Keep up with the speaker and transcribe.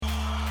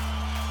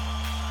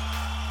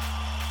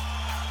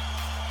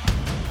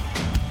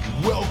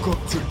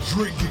Welcome to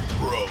Drinkin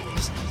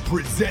Bros,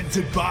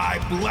 presented by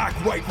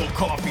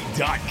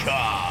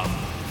BlackRifleCoffee.com.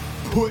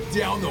 Put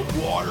down the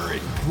water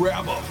and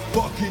grab a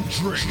fucking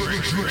drink.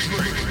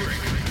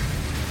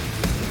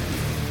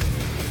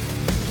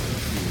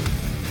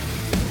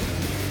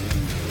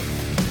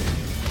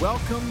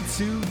 Welcome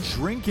to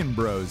Drinkin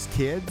Bros,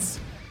 kids.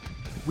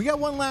 We got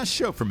one last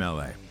show from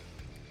LA.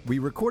 We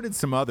recorded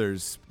some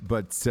others,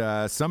 but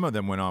some of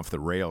them went off the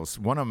rails.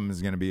 One of them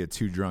is going to be a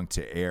Too Drunk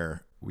to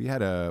Air. We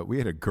had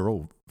a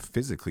girl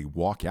physically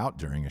walk out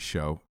during a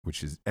show,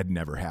 which had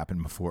never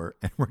happened before,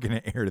 and we're going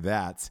to air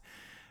that.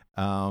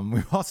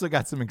 We've also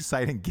got some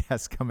exciting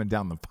guests coming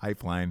down the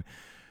pipeline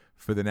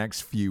for the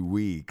next few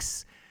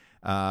weeks.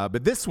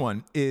 But this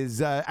one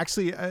is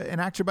actually an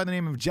actor by the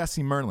name of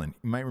Jesse Merlin.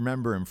 You might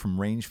remember him from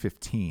Range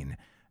 15.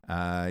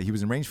 He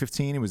was in Range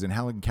 15. He was in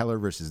Helen Keller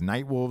versus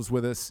Nightwolves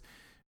with us,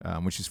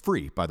 which is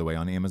free, by the way,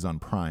 on Amazon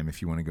Prime if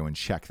you want to go and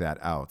check that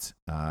out.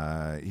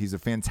 He's a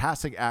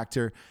fantastic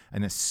actor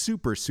and a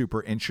super,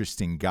 super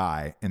interesting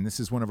guy. And this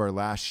is one of our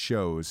last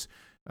shows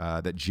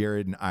that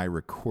Jared and I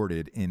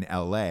recorded in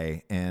LA.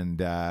 And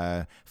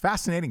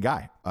fascinating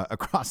guy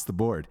across the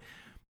board.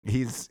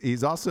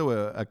 He's also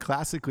a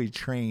classically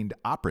trained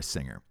opera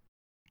singer.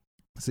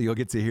 So you'll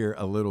get to hear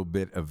a little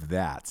bit of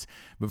that.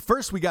 But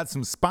first, we got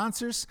some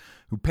sponsors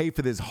who pay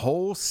for this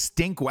whole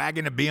stink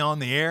wagon to be on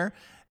the air.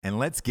 And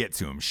let's get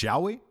to them,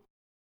 shall we?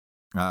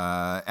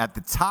 At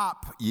the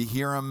top, you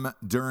hear them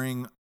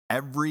during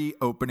every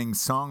opening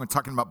song. I'm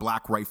talking about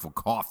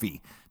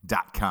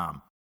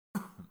BlackRifleCoffee.com.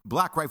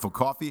 Black Rifle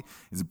Coffee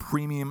is a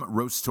premium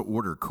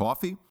roast-to-order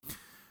coffee.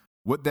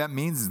 What that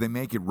means is they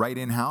make it right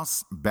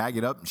in-house, bag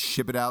it up, and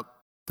ship it out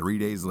 3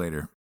 days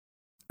later.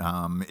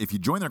 If you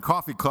join their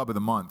coffee club of the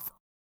month,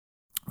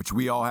 which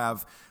we all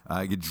have,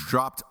 get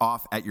dropped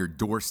off at your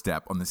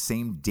doorstep on the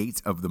same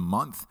date of the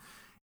month.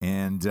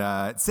 And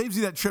it saves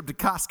you that trip to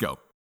Costco.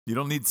 You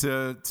don't need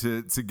to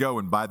go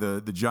and buy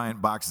the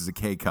giant boxes of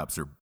K-Cups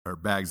or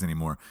bags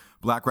anymore.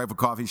 Black Rifle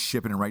Coffee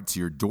shipping it right to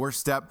your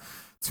doorstep.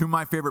 Two of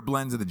my favorite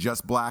blends are the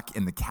Just Black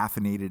and the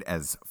Caffeinated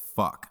as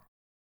Fuck.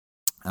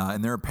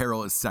 And their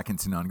apparel is second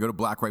to none. Go to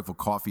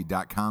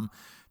BlackRifleCoffee.com.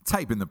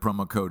 Type in the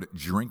promo code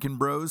Drinkin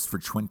Bros for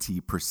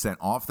 20%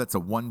 off. That's a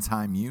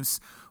one-time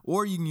use.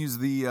 Or you can use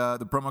the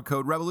promo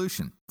code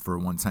Revolution for a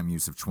one-time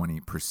use of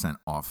 20%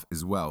 off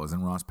as well, as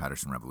in Ross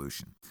Patterson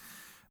Revolution.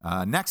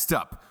 Next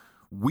up,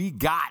 we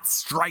got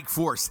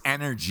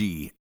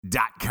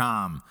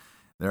StrikeForceEnergy.com.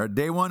 They're our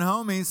day one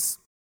homies.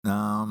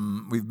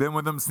 We've been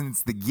with them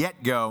since the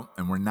get-go,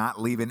 and we're not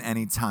leaving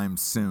anytime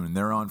soon.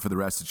 They're on for the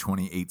rest of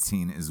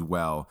 2018 as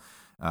well.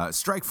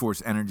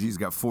 Strikeforce Energy's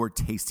got 4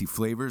 tasty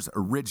flavors: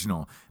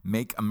 original,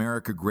 Make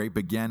America Grape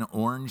Again,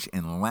 orange,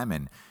 and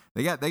lemon.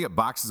 They got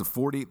boxes of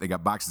 40, they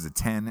got boxes of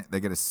 10, they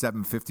got a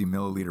 750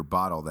 milliliter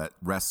bottle that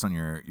rests on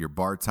your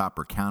bar top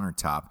or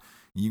countertop.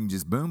 You can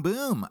just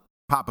boom,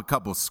 pop a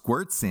couple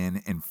squirts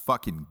in and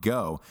fucking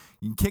go.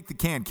 You can kick the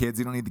can, kids.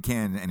 You don't need the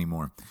can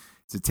anymore.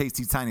 It's a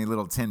tasty, tiny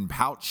little tin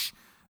pouch.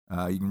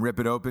 You can rip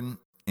it open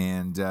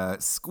and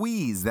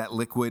squeeze that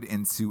liquid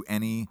into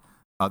any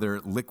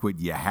other liquid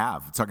you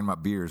have. We're talking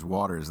about beers,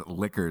 waters,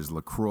 liquors,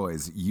 LaCroix,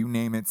 you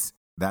name it,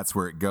 that's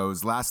where it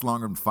goes. Lasts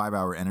longer than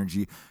 5-hour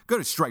energy. Go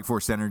to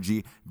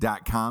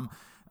StrikeForceEnergy.com.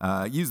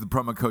 Use the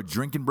promo code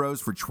Drinkin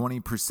Bros for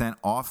 20%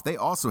 off. They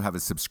also have a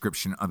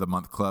subscription of the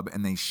month club,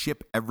 and they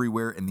ship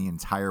everywhere in the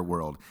entire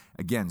world.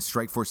 Again,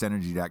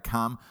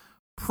 StrikeForceEnergy.com.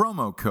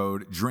 Promo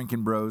code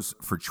Drinkin Bros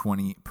for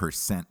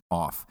 20%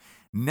 off.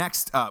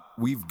 Next up,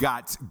 we've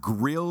got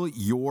Grill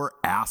Your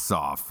Ass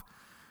Off.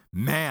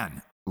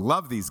 Man,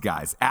 love these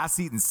guys. Ass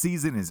eating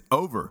season is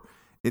over.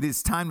 It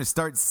is time to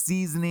start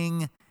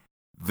seasoning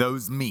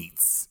those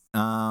meats.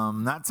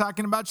 Not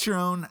talking about your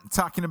own,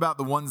 talking about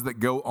the ones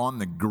that go on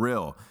the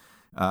grill.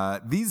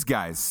 These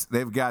guys,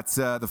 they've got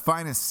the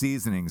finest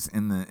seasonings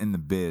in the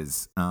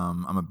biz.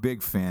 I'm a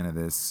big fan of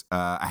this.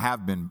 I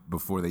have been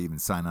before they even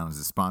signed on as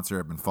a sponsor.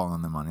 I've been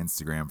following them on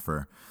Instagram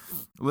for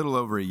a little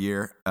over a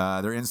year.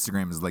 Their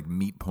Instagram is like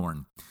meat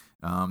porn.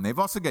 They've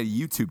also got a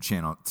YouTube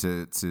channel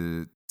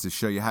to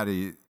show you how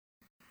to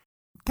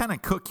kind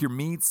of cook your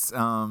meats.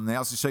 They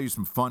also show you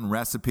some fun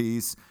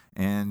recipes,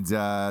 and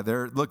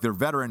they're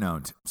veteran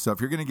owned. So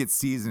if you're going to get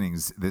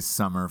seasonings this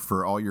summer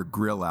for all your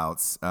grill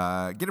outs,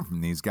 get them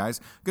from these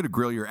guys. Go to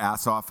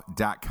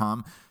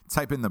grillyourassoff.com.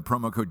 Type in the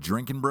promo code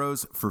Drinkin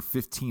Bros for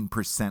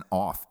 15%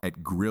 off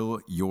at Grill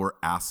Your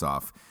Ass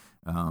Off.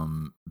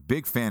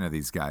 Big fan of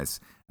these guys,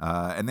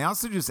 and they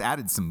also just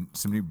added some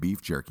new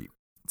beef jerky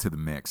to the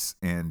mix,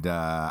 and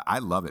I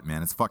love it,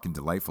 man. It's fucking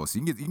delightful. So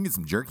you can get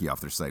some jerky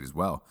off their site as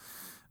well.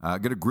 Go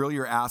to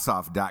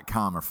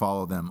grillyourassoff.com or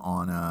follow them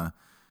on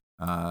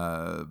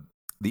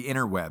the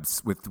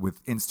interwebs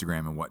with Instagram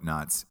and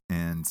whatnot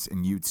and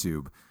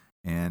YouTube.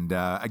 And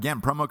again,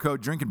 promo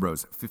code Drinkin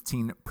Bros,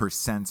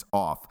 15%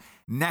 off.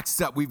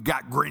 Next up, we've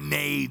got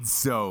Grenade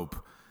Soap.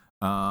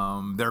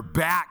 They're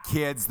back,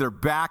 kids. They're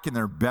back, and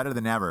they're better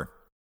than ever.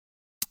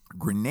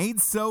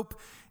 Grenade Soap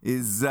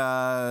is,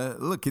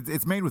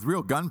 it's made with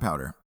real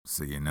gunpowder,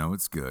 so you know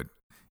it's good.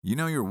 you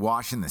know you're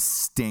washing the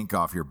stink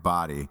off your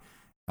body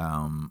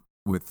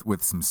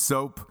with some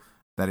soap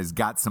that has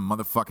got some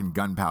motherfucking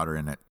gunpowder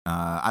in it.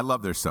 I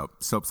love their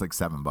soap. Soap's like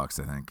 $7,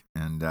 I think.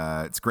 And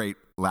it's great.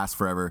 Lasts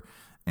forever.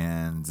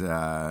 And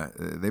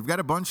they've got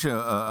a bunch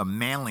of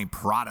manly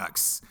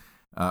products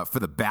for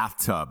the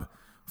bathtub.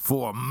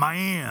 For a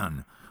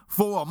man.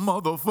 For a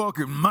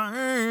motherfucking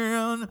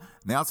man. And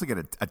they also get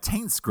a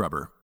taint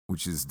scrubber,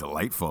 which is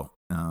delightful.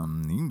 You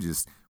can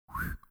just...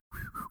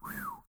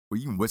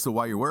 you can whistle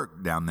while you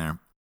work down there,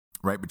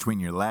 right between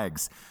your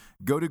legs.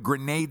 Go to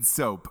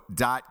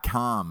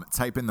grenadesoap.com.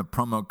 Type in the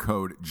promo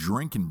code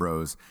Drinkin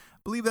Bros. I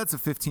believe that's a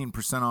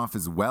 15% off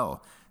as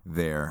well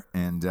there.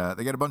 And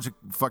they got a bunch of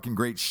fucking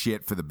great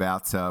shit for the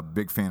bathtub.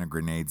 Big fan of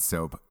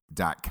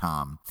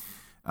grenadesoap.com.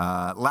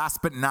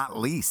 Last but not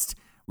least,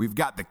 we've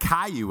got the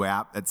Kayu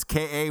app. That's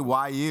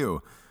Kayu.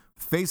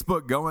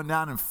 Facebook going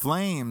down in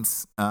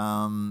flames.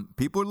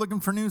 People are looking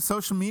for new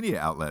social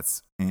media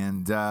outlets.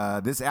 And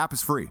this app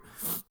is free.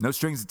 No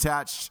strings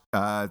attached.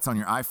 It's on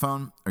your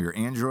iPhone or your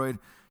Android.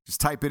 Just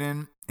type it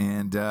in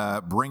and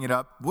bring it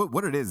up.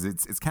 What it is,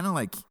 it's kind of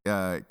like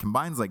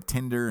combines like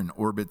Tinder and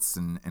Orbitz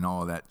and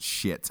all of that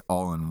shit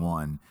all in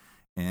one.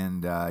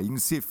 And you can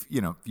see if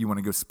you want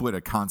to go split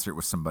a concert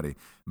with somebody,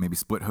 maybe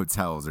split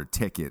hotels or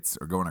tickets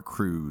or go on a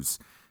cruise.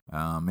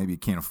 Maybe you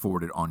can't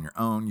afford it on your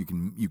own. You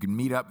can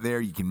meet up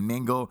there. You can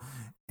mingle,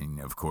 and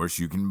of course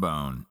you can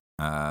bone.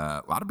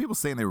 A lot of people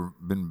saying they've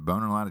been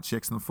boning a lot of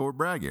chicks in the Fort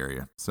Bragg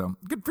area. So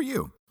good for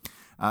you.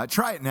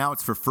 Try it now.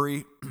 It's for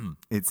free.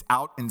 It's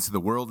out into the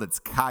world. It's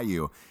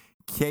Kayu.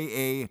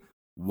 Kayu.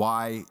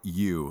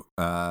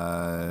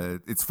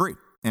 It's free.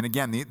 And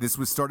again, this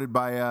was started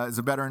by, is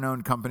a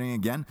better-known company,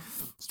 again,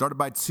 started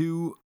by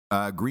two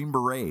Green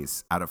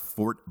Berets out of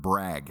Fort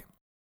Bragg.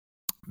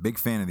 Big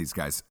fan of these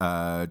guys.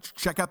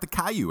 Check out the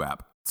Kayu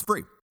app. It's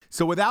free.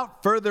 So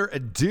without further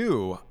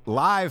ado,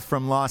 live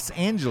from Los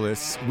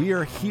Angeles, we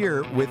are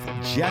here with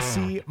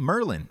Jesse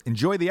Merlin.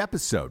 Enjoy the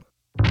episode.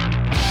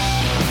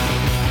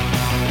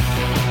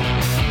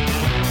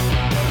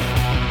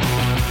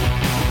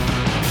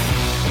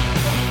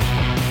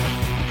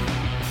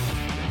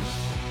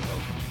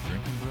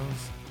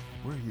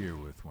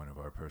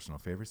 Personal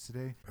favorites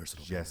today.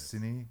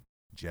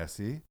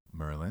 Jesse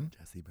Merlin.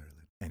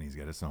 And he's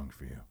got a song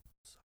for you.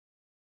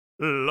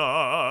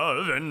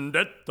 La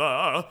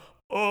vendetta,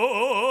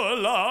 oh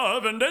la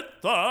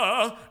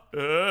vendetta,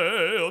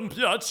 è un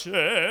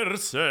piacer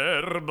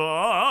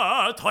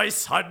serba ai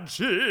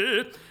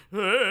saggi,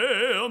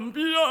 è un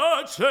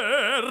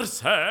piacer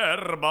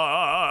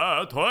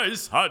serba ai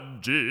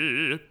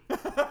saggi.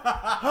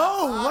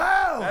 Oh,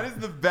 wow! That is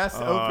the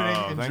best opening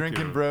in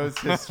Drinkin Bros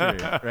history,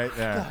 right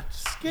there.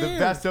 The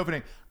best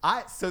opening.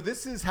 So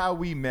this is how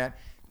we met.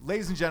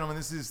 Ladies and gentlemen,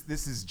 this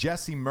is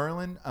Jesse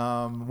Merlin,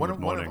 one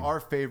of our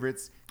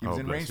favorites. He was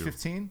in Range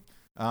 15.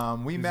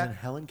 We met in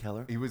Helen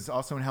Keller. He was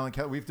also in Helen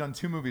Keller. We've done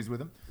 2 movies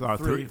with him.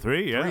 Three, yeah.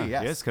 Three,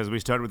 yes, because we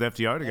started with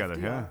FDR together.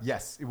 FDR. Yeah.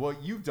 Yes. Well,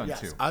 you've done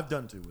 2. I've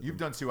done 2. You've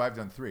done 2. I've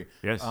done 3.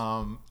 Yes.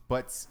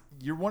 But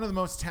you're one of the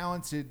most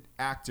talented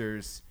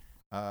actors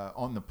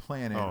on the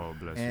planet. Oh,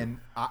 bless you. And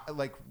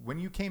like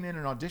when you came in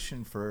and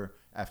auditioned for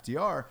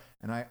FDR,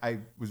 and I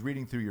was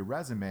reading through your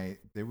resume,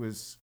 there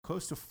was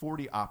close to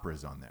 40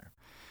 operas on there.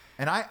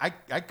 And I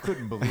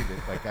couldn't believe it.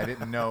 Like, I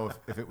didn't know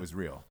if it was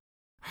real.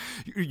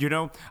 You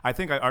know, I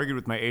think I argued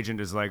with my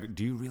agent is like,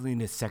 do you really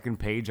need a second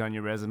page on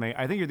your resume?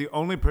 I think you're the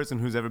only person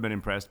who's ever been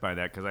impressed by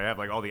that because I have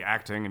like all the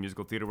acting and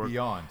musical theater work.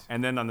 Beyond.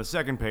 And then on the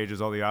second page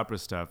is all the opera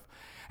stuff.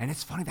 And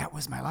it's funny, that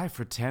was my life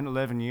for 10,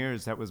 11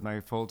 years. That was my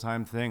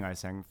full-time thing. I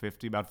sang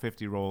about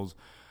 50 roles,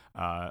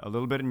 a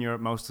little bit in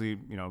Europe, mostly,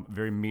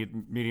 very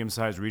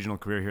medium-sized regional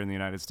career here in the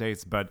United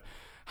States. But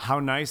how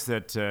nice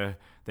that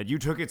you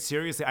took it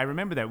seriously. I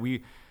remember that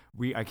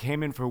I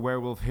came in for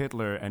Werewolf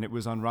Hitler, and it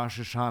was on Rosh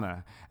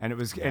Hashanah, and it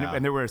was,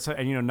 and there were,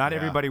 not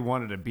everybody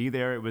wanted to be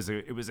there. It was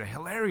a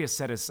hilarious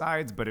set of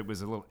sides, but it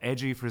was a little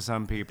edgy for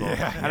some people.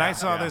 I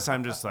saw this,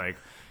 I'm just like,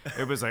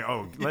 it was like,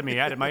 oh, let me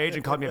add it. My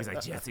agent called me up. He's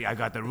like, Jesse, I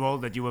got the role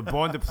that you were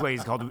born to play.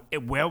 It's called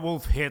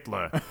Werewolf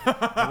Hitler.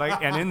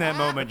 And in that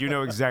moment, you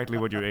know exactly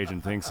what your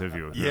agent thinks of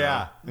you.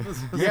 Yeah.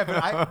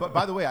 But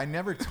by the way, I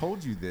never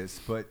told you this,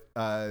 but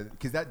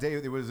because that day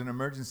there was an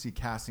emergency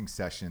casting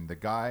session. The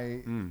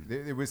guy,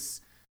 it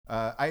was.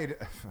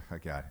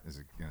 God, this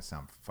is gonna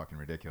sound fucking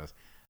ridiculous.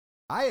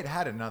 I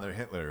had another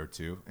Hitler or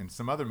 2 in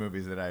some other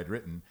movies that I had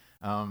written.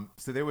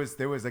 So there was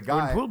a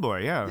guy. In Pool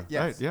Boy, yeah.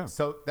 Yes. Right, yeah.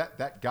 So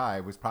that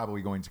guy was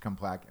probably going to come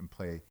back and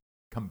play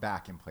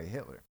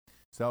Hitler.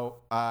 So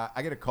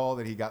I get a call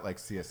that he got like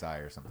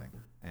CSI or something,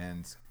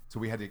 and so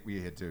we had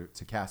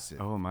to cast it.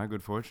 Oh, my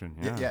good fortune.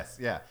 Yeah. Yes.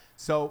 Yeah.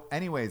 So,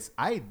 anyways,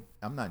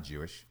 I'm not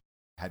Jewish.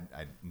 I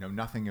know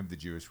nothing of the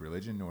Jewish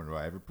religion, nor do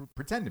I ever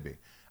pretend to be.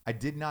 I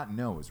did not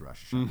know it was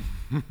Rosh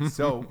Hashanah.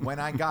 So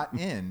when I got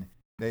in,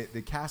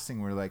 the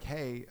casting were like,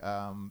 hey,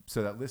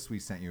 so that list we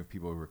sent you of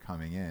people who were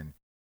coming in,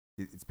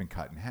 it's been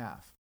cut in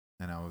half.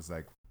 And I was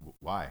like,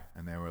 why?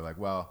 And they were like,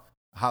 well,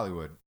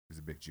 Hollywood is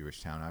a big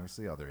Jewish town,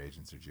 obviously. All their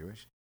agents are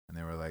Jewish. And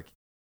they were like,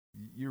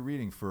 you're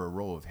reading for a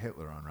role of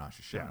Hitler on Rosh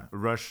Hashanah.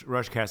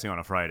 Rush casting on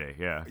a Friday.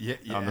 Yeah. On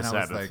the and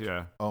Sabbath. I was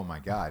like, oh my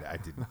God, I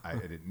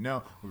didn't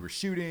know we were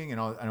shooting, and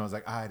I was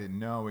like, I didn't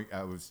know we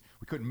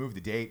couldn't move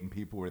the date, and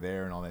people were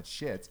there and all that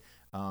shit.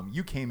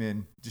 You came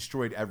in,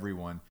 destroyed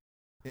everyone,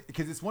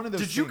 because it's one of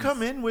those. Did you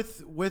come in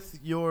with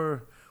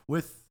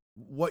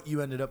what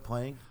you ended up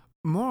playing?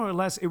 More or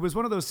less, it was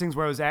one of those things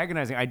where I was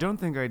agonizing. I don't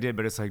think I did,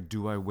 but it's like,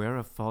 do I wear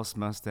a false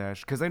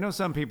mustache? Because I know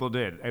some people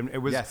did, and it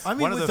was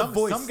one of the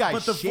voice. Some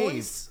guys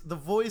the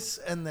voice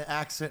and the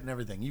accent and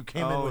everything. You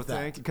came in with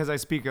that because I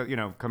speak,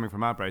 coming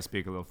from opera, I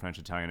speak a little French,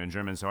 Italian, and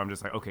German. So I'm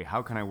just like, okay,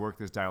 how can I work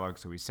this dialogue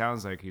so he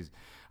sounds like he's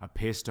a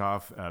pissed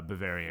off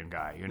Bavarian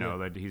guy?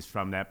 That he's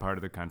from that part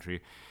of the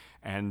country.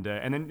 And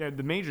then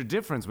the major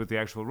difference with the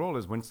actual role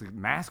is once the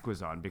mask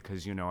was on,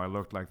 because I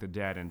looked like the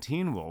dad in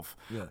Teen Wolf.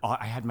 Yeah.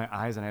 I had my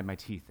eyes and I had my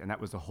teeth, and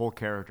that was the whole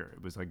character.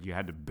 It was like you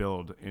had to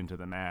build into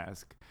the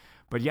mask.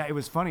 But yeah, it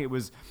was funny. It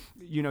was,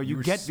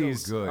 you get so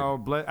these. Good.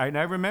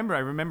 I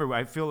remember.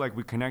 I feel like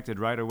we connected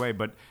right away.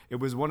 But it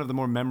was one of the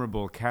more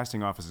memorable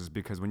casting offices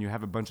because when you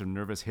have a bunch of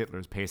nervous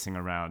Hitlers pacing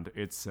around,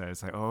 it's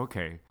like, oh,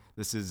 okay.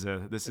 This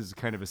is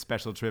kind of a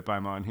special trip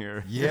I'm on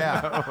here.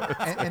 Yeah,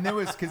 and there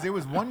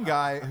was one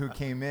guy who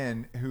came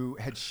in who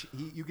had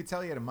you could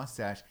tell he had a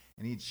mustache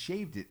and he'd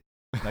shaved it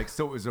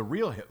so it was a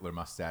real Hitler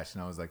mustache,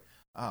 and I was like,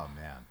 oh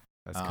man,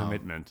 that's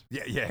commitment.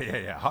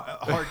 Yeah,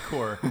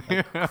 hardcore,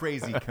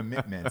 crazy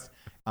commitment.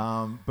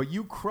 But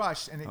you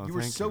crushed, and you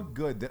were so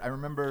good that I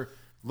remember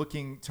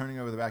turning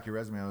over the back of your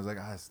resume. I was like,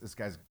 this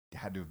guy's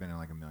had to have been in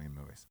like a million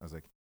movies. I was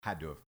like, had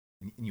to have.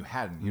 And you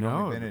hadn't. You'd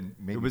only been in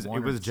maybe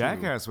one it was or two.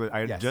 Jackass.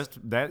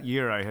 Just that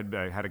year I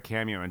had a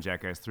cameo in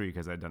Jackass 3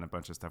 because I'd done a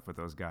bunch of stuff with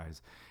those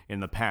guys in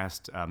the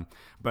past.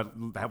 But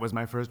that was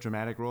my first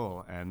dramatic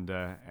role, and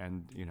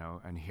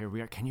here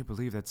we are. Can you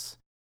believe that's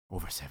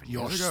over 7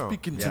 years ago? You're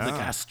speaking to the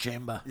gas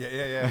chamber.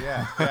 Yeah.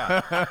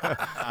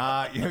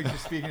 You're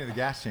speaking to the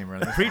gas chamber.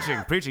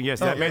 Preaching.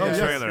 Yes, that made the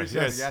trailer.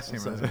 Yes, the gas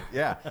chamber.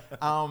 Yeah.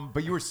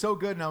 But you were so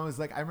good, and I was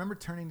like, I remember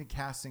turning to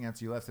casting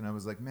after you left, and I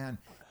was like, man.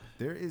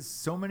 There is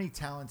so many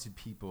talented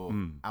people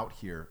out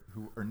here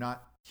who are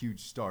not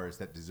huge stars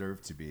that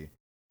deserve to be.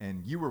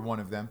 And you were one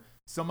of them.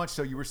 So much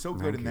so you were so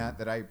good in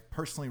that I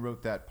personally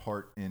wrote that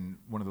part in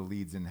one of the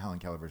leads in Helen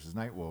Keller versus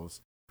Night Wolves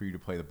for you to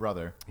play the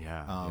brother.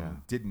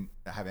 Didn't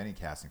have any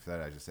casting for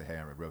that. I just said, hey,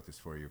 I wrote this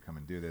for you. Come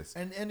and do this.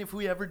 And if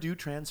we ever do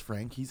Trans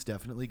Frank, he's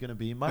definitely going to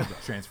be my brother.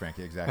 Trans Frank,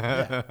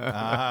 exactly.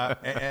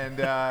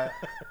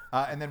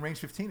 And then Range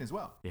 15 as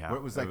well. Yeah, where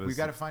it was like, we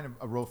got to find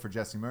a role for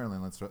Jesse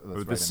Merlin. Let's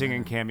write the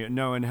singing cameo.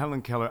 No, and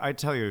Helen Keller. I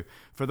tell you,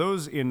 for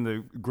those in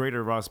the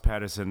greater Ross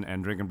Patterson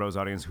and Drinkin Bros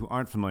audience who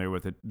aren't familiar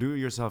with it, do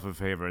yourself a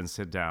favor and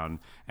sit down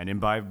and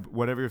imbibe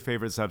whatever your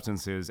favorite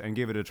substance is and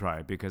give it a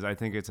try, because I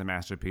think it's a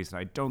masterpiece, and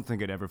I don't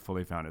think it ever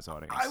fully found its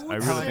audience. I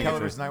really Helen Keller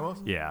versus Night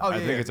Wolves? Yeah, I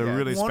think it's a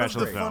really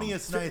special film. One of the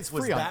funniest nights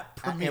was that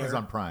premiere.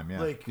 Amazon Prime,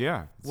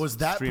 was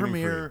that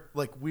premiere,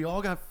 free. We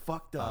all got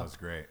fucked up. That was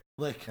great.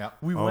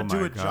 We went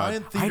to a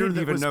giant theater. I didn't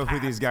even know packed.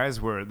 who these guys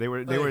were. They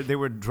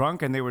were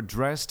drunk and they were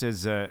dressed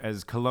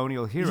as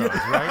colonial heroes,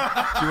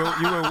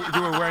 right?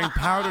 You were wearing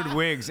powdered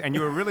wigs and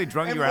you were really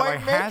drunk. And you were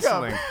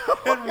hassling.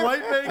 And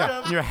white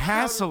makeup. You're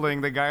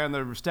hassling the guy on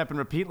the step and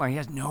repeat line. He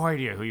has no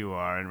idea who you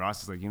are. And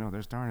Ross is like,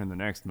 they're starring in the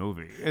next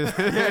movie. It's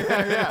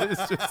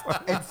just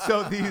and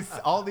so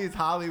all these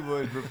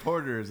Hollywood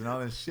reporters and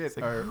all this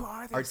shit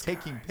are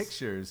taking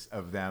pictures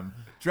of them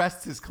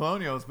dressed as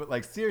colonials,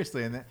 but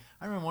seriously. And then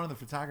I remember one of the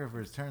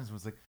photographers turns and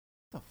was like,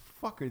 "What the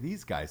fuck are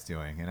these guys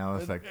doing?" And I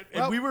was like,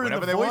 and we were in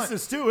the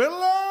voices too.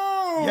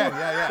 Hello.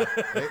 Yeah.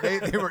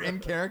 They were in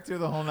character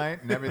the whole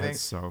night and everything.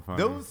 That's so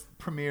funny. Those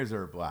premieres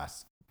are a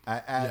blast.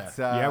 At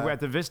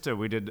the Vista,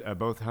 we did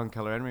both Helen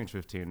Keller and Range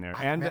 15 there,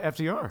 and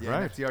FDR,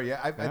 right? FDR,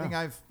 yeah. I think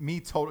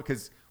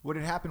because what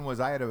had happened was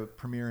I had a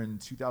premiere in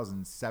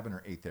 2007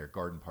 or 8 there,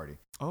 Garden Party.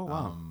 Oh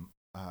wow.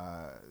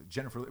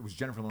 It was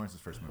Jennifer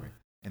Lawrence's first movie,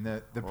 and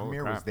the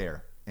premiere was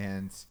there,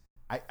 and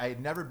I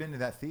had never been to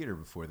that theater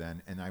before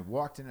then, and I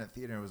walked into that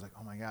theater and I was like,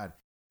 oh my God,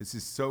 this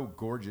is so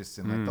gorgeous,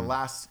 and the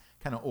last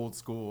kind of old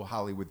school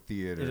Hollywood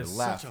theater. It is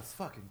such a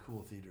fucking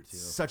cool theater too.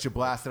 Such a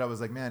blast that I was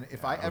like, man,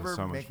 if I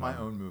ever make my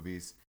own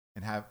movies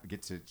and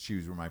get to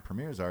choose where my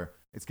premieres are,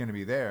 it's going to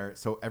be there.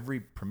 So every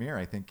premiere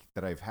I think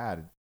that I've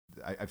had,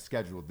 I've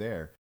scheduled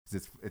there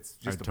because it's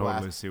just a blast. I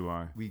totally see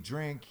why. We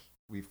drink,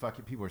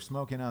 people are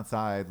smoking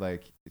outside,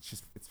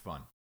 it's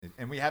fun,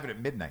 and we have it at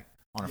midnight.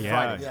 On a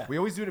Friday. Yeah. We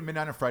always do it at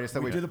midnight on a Friday.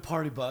 So we do the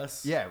party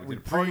bus. Yeah, we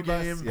do the party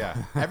bus. Yeah.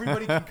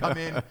 Everybody can come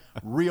in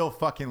real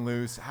fucking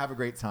loose, have a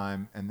great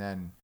time, and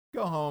then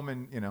go home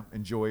and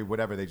enjoy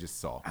whatever they just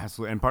saw.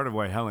 Absolutely. And part of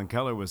why Helen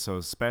Keller was so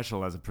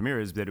special as a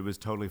premiere is that it was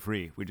totally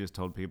free. We just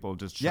told people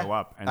just show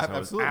up, and so it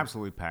was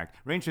absolutely packed.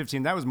 Range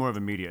 15, that was more of a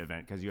media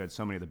event because you had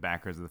so many of the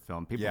backers of the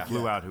film. People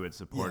flew out who had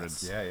supported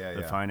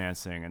the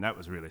financing, and that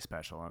was really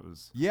special. It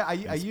was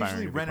I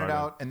usually rent it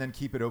out and then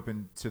keep it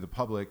open to the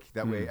public.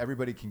 That way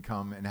everybody can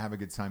come and have a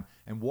good time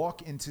and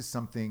walk into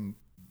something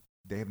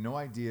they have no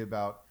idea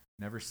about.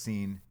 never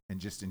seen, and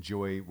just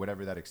enjoy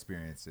whatever that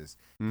experience is.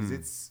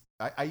 Because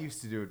I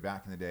used to do it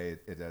back in the day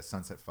at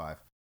Sunset 5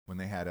 when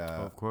they had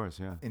of course,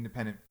 yeah.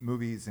 independent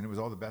movies, and it was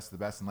all the best of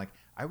the best. And like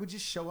I would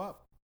just show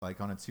up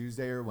like on a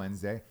Tuesday or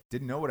Wednesday,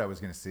 didn't know what I was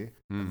going to see.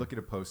 I'd look at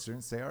a poster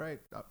and say, all right,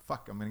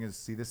 fuck, I'm going to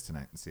see this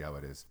tonight and see how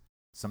it is.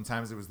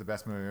 Sometimes it was the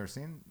best movie I've ever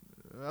seen.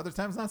 Other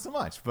times not so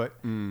much, but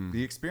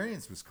the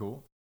experience was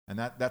cool. And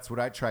that's what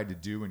I tried to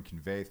do and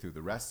convey through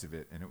the rest of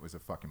it, and it was a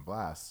fucking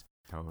blast.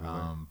 Totally.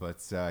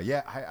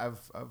 I've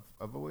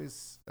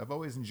always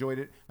enjoyed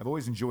it. I've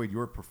always enjoyed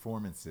your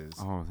performances.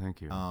 Oh,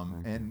 thank you.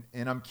 And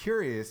I'm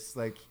curious,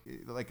 like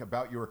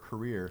about your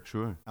career.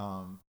 Sure.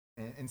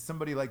 And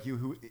somebody like you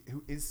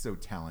who is so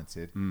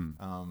talented.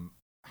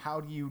 How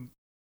do you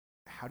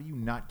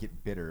not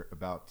get bitter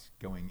about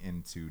going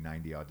into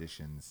 90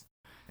 auditions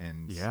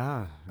and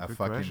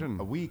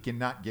a week and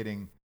not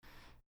getting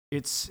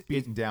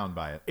beaten down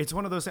by it? It's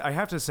one of those. I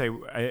have to say,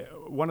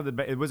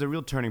 it was a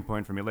real turning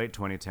point for me, late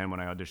 2010 when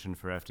I auditioned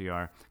for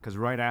FDR. Because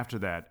right after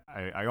that,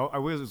 I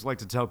always like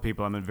to tell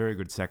people I'm a very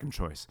good second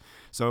choice.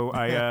 So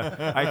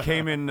I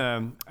came in.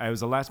 I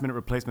was a last minute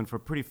replacement for a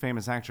pretty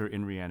famous actor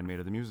in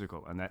Reanimator the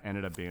musical, and that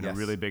ended up being a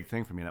really big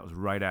thing for me. That was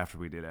right after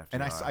we did FDR.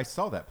 And I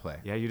saw that play.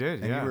 Yeah, you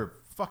did. And you were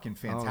fucking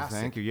fantastic.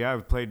 Oh, thank you. Yeah, I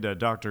played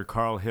Dr.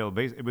 Carl Hill.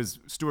 It was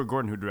Stuart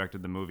Gordon who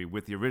directed the movie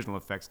with the original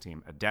effects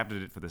team,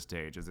 adapted it for the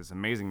stage as this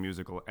amazing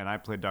musical, and I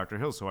played Dr.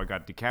 Hill, so I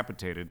got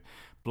decapitated,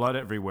 blood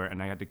everywhere,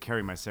 and I had to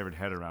carry my severed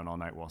head around all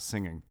night while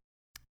singing.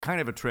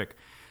 Kind of a trick.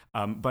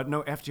 But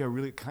no, FDR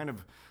really kind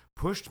of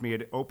pushed me.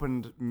 It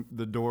opened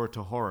the door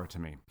to horror to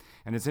me.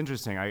 And it's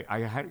interesting. I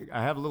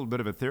have a little bit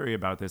of a theory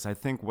about this. I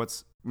think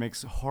what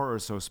makes horror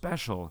so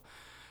special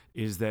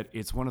is that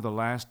it's one of the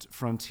last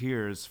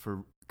frontiers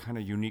for kind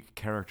of unique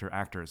character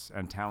actors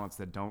and talents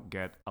that don't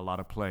get a lot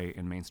of play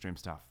in mainstream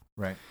stuff.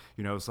 Right.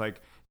 You know, it's like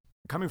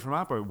coming from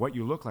opera, what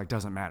you look like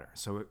doesn't matter.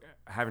 So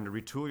having to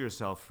retool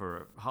yourself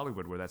for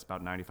Hollywood, where that's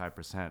about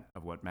 95%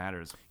 of what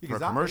matters for a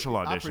commercial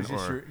audition.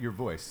 Opera's just your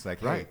voice.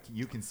 Like, right. Hey,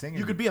 you can sing.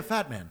 You could be a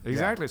fat man.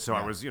 Exactly. So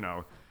I was,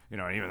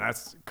 even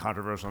that's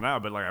controversial now,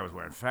 but like I was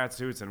wearing fat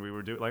suits and we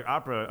were doing like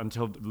opera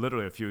until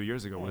literally a few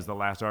years ago was the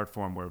last art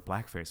form where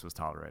blackface was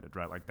tolerated,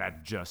 right? Like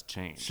that just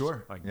changed.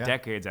 Sure. Like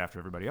decades after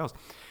everybody else.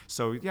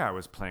 So yeah, I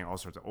was playing all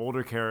sorts of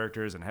older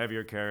characters and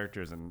heavier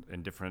characters and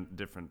in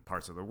different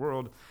parts of the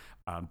world.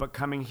 But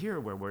coming here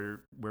where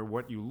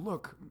what you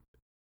look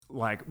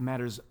like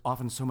matters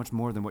often so much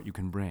more than what you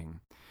can bring.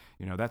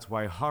 You know, that's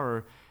why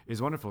horror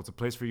is wonderful. It's a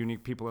place for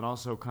unique people and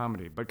also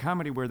comedy. But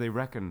comedy where they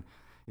reckon,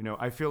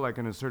 I feel like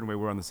in a certain way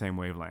we're on the same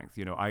wavelength.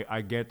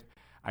 I get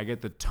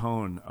the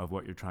tone of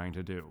what you're trying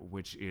to do,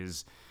 which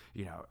is,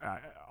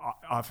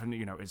 often,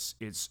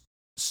 it's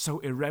so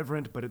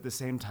irreverent, but at the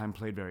same time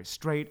played very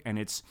straight. And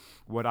it's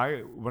what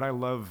I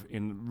love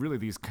in really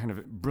these kind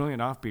of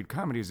brilliant offbeat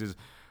comedies is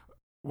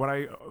what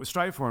I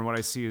strive for and what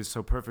I see is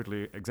so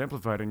perfectly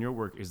exemplified in your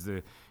work is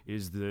the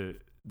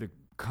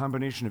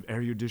combination of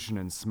erudition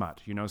and smut.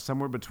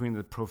 Somewhere between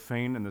the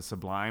profane and the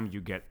sublime,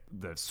 you get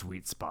the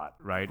sweet spot,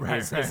 right?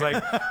 It's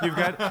like you've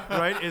got,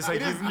 right? It's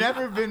like it has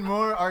never been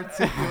more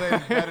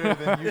articulated better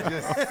than you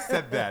just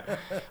said that.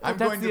 I'm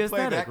going to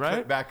play that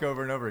clip back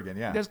over and over again.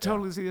 Yeah, that's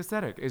totally the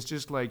aesthetic. It's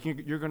just like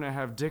you're going to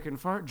have dick and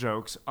fart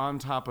jokes on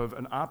top of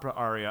an opera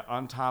aria,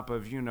 on top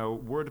of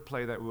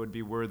wordplay that would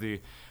be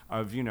worthy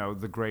of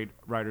the great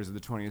writers of the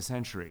 20th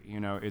century.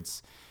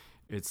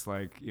 It's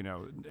like,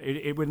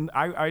 it would.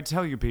 I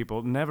tell you people,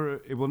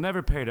 it will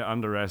never pay to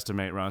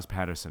underestimate Ross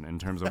Patterson in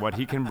terms of what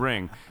he can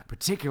bring,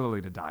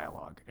 particularly to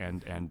dialogue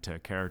and to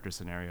character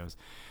scenarios.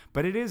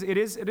 But it is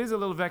a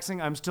little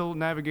vexing. I'm still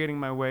navigating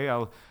my way.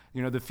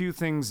 The few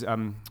things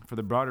for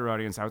the broader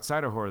audience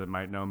outside of horror that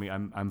might know me,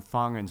 I'm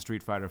Fong in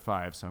Street Fighter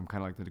V, so I'm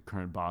kind of like the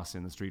current boss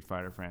in the Street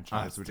Fighter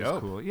franchise, which is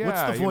cool. Yeah,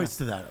 what's the voice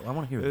to that? I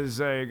want to hear it. It's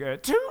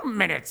like 2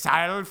 minutes.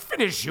 I'll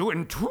finish you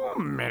in 2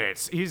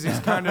 minutes. He's this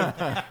kind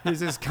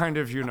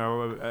of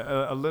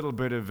a little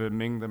bit of a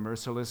Ming the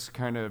Merciless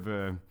kind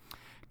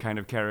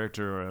of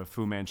character, or a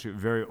Fu Manchu,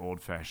 very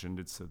old fashioned.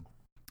 It's a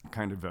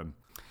kind of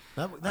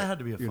that had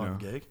to be a fun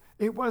gig.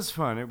 It was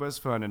fun,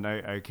 and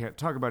I can't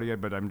talk about it yet,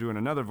 but I'm doing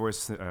another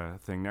voice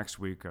thing next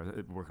week,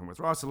 working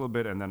with Ross a little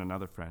bit, and then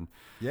another friend.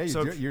 Yeah,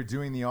 you're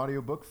doing the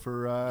audiobook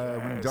for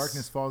When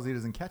Darkness Falls, He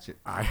Doesn't Catch It.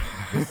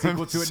 The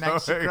sequel to At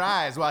Night She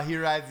Cries While He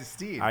Rides the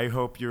Steed. I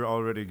hope you're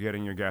already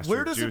getting your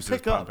gastric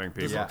juices pumping,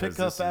 people. Does it pick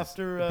up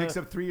after? It picks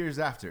up 3 years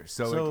after.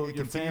 So it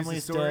your continues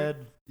family's the story.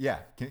 dead? Yeah,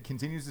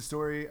 continues the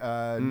story,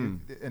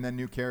 and then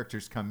new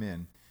characters come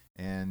in.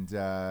 And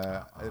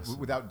awesome.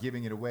 Without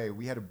giving it away,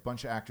 we had a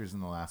bunch of actors in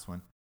the last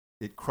one.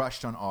 It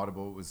crushed on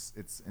Audible.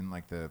 It's in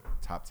like the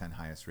top 10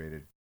 highest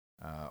rated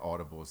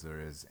Audibles there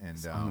is. And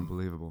it's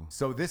unbelievable.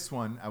 So this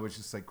one, I was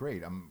just like,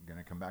 great, I'm going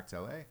to come back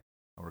to LA.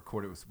 I'll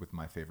record it with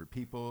my favorite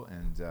people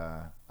and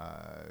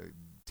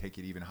take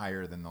it even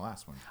higher than the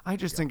last one. I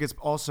just think it's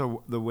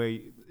also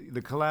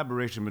the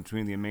collaboration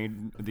between the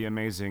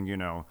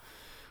amazing,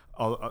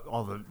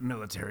 all the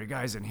military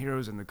guys and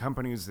heroes and the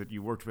companies that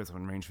you worked with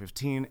on Range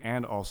 15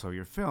 and also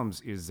your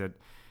films is that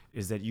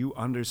is that you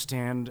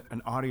understand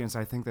an audience,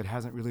 I think, that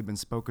hasn't really been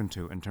spoken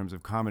to in terms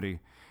of comedy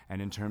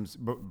and in terms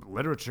of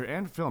literature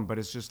and film. But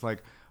it's just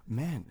like,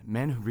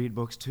 men who read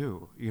books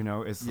too,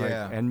 it's like,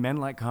 and men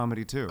like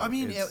comedy too. I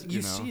mean,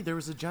 It's, see, there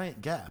was a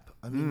giant gap.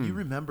 I mean, you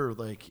remember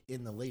like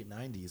in the late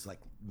 90s, like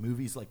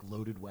movies like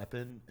Loaded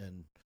Weapon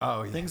and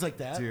things like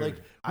that, dude. like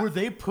where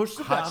they pushed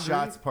the Hot boundary.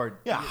 Shots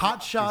part. Yeah,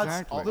 Hot Shots,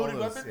 Exactly. Loaded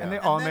All those, Weapon. yeah. And they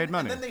all then, made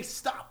money. And then they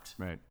stopped.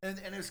 Right. And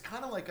it was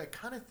kind of like, I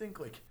kind of think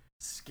like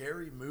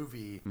Scary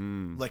Movie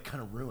like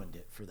kind of ruined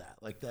it for that.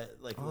 Like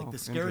that, like the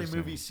Scary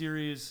Movie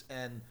series,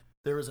 and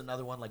there was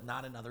another one, like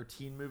Not Another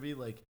Teen Movie,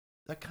 like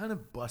that kind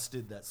of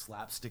busted that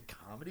slapstick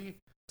comedy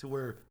to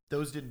where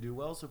those didn't do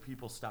well, so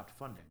people stopped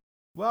funding.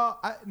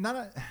 Well,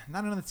 not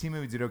another teen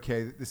movie did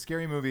okay. The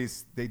Scary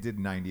Movies, they did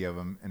 90 of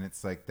them, and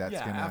it's like that's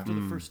gonna after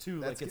the first two,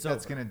 like it's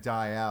that's over. gonna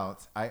die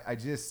out. I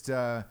just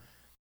after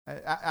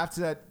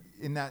that,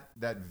 in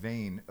that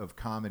vein of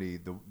comedy,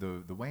 the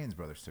Wayans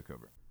brothers took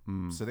over,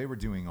 so they were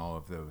doing all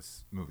of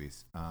those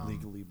movies.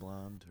 Legally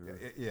Blonde, or,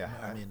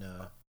 I mean,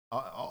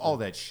 all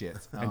that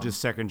shit, and just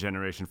second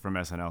generation from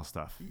SNL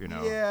stuff,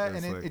 Yeah,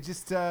 and like, it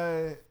just.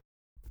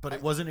 But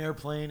it wasn't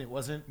Airplane. It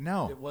wasn't.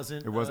 No. It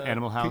wasn't. it was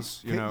Animal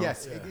House.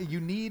 Yes, you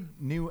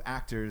need new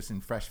actors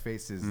and fresh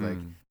faces. Like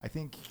I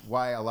think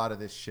why a lot of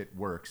this shit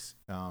works.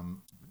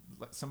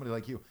 Somebody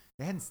like you,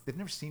 they've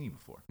never seen you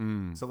before.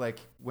 So like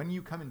when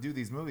you come and do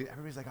these movies,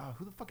 everybody's like, "Oh,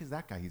 who the fuck is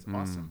that guy? He's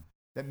awesome."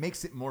 That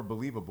makes it more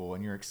believable,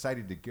 and you're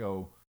excited to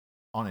go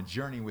on a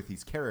journey with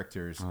these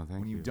characters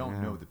when you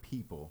don't know the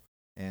people.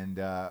 And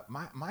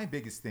my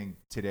biggest thing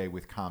today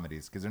with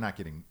comedies, because they're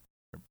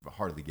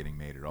hardly getting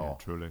made at all.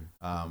 Yeah, truly.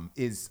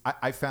 Is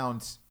I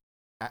found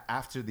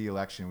after the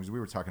election, we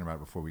were talking about it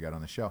before we got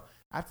on the show.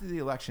 After the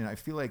election, I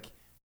feel like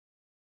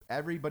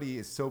everybody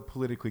is so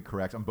politically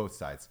correct on both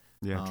sides.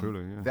 Yeah,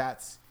 truly. Yeah.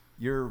 That's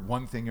you're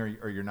one thing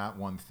or you're not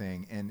one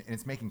thing, and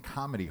it's making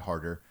comedy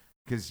harder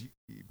because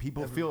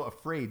people feel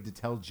afraid to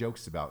tell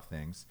jokes about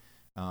things.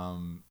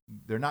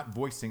 They're not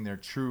voicing their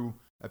true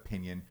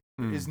opinion.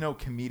 There is no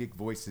comedic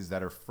voices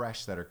that are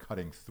fresh, that are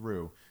cutting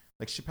through.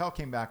 Like Chappelle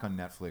came back on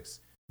Netflix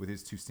with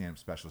his 2 stand-up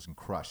specials and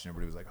crushed, and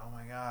everybody was like, "Oh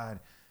my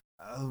god,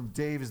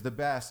 Dave is the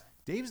best."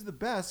 Dave's the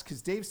best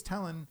because Dave's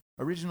telling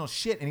original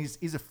shit, and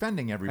he's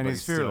offending everybody. And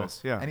he's fearless,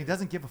 still, and he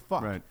doesn't give a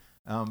fuck. Right.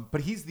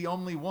 But he's the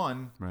only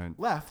one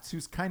left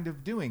who's kind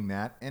of doing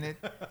that. And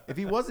if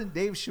he wasn't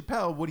Dave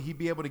Chappelle, would he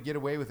be able to get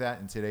away with that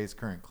in today's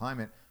current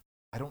climate?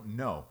 I don't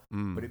know.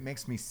 But it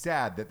makes me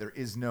sad that there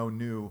is no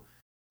new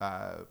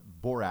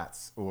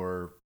Borats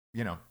or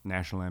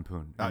National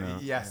Lampoon.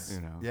 Yes.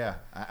 Yeah.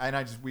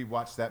 And we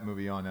watched that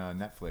movie on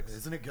Netflix.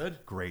 Isn't it good?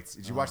 Great.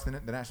 Did you watch the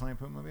National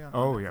Lampoon movie on?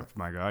 Oh Netflix? yeah,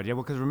 my God, yeah.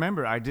 Well, because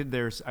remember,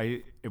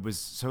 it was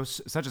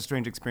such a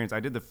strange experience. I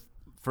did the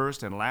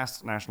first and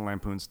last National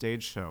Lampoon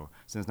stage show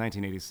since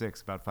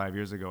 1986. About 5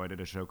 years ago, I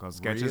did a show called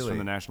Sketches from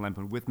the National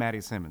Lampoon with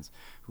Matty Simmons,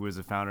 who is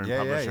the founder and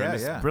publisher. And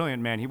this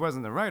brilliant man. He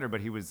wasn't the writer,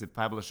 but he was the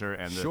publisher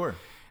and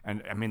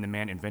and I mean, the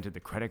man invented the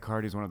credit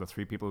card. He's one of the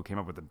 3 people who came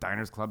up with the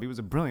Diners Club. He was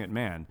a brilliant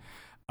man.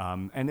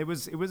 And it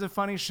was a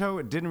funny show.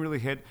 It didn't really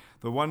hit.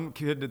 The one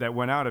kid that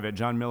went out of it,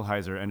 John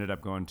Milheiser, ended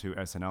up going to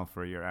SNL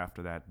for a year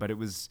after that. But it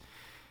was,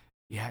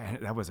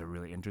 that was a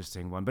really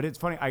interesting one. But it's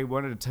funny. I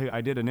wanted to tell you,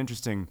 I did an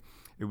interesting.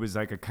 It was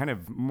like a kind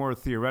of more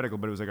theoretical,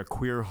 but it was like a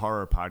queer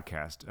horror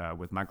podcast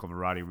with Michael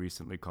Varrati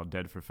recently called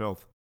Dead for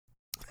Filth.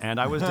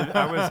 And I was Great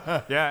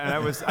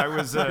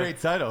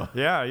title.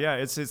 Yeah,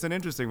 it's an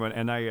interesting one.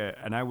 And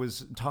I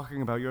was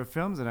talking about your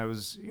films, and I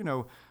was,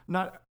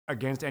 not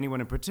against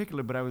anyone in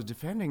particular, but I was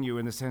defending you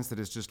in the sense that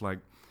it's just like,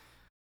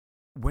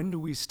 when do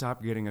we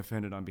stop getting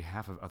offended on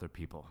behalf of other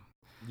people?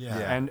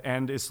 Yeah.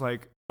 And it's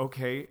like,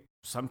 okay,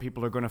 some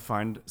people are going to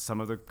find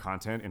some of the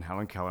content in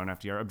Helen Keller and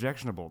FDR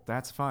objectionable.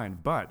 That's fine.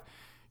 But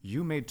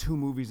you made 2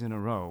 movies in a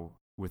row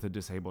with a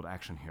disabled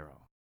action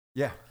hero.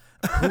 Yeah.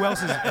 Who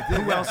else is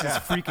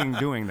freaking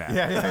doing that?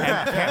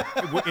 Yeah.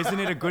 Isn't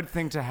it a good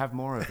thing to have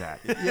more of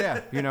that?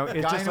 Yeah. It's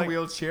guy just in like, a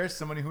wheelchair,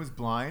 somebody who's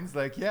blind,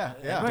 like yeah.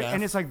 Right.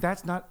 And it's like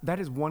that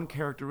is one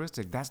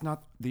characteristic. That's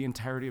not the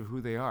entirety of who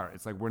they are.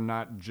 It's like we're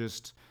not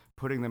just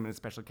putting them in a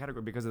special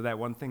category because of that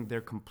one thing.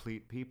 They're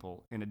complete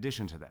people in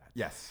addition to that.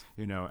 Yes.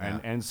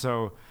 And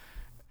so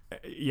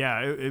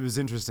it was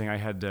interesting. I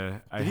had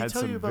Did he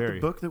tell you about the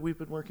book that we've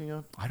been working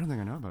on? I don't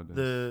think I know about this.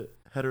 The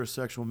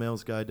Heterosexual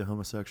Male's Guide to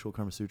Homosexual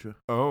Kama Sutra.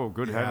 Oh,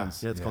 good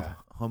heavens. Yeah, it's called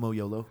Homo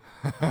YOLO.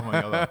 Homo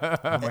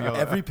YOLO.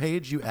 Every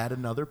page you add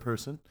another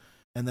person,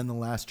 and then the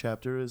last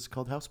chapter is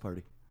called House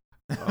Party.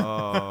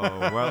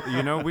 Oh,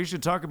 well, we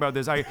should talk about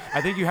this. I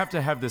think you have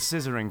to have the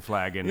scissoring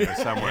flag in there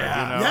somewhere.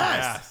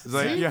 Yes. It's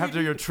like you have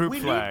to your troop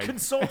flag. We need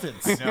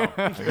consultants.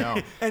 I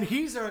know. And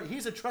he's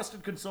a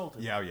trusted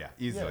consultant. Yeah,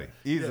 easily.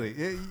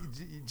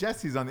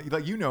 Jesse's on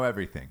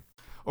everything.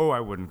 Oh,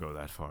 I wouldn't go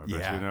that far. But,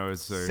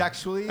 it's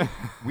sexually,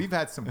 we've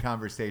had some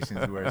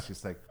conversations where it's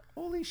just like,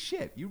 holy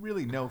shit, you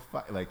really know,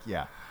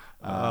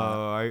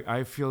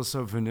 I feel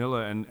so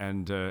vanilla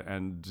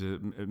and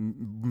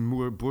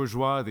more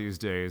bourgeois these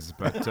days,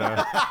 but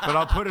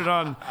I'll put it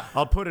on.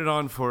 I'll put it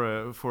on for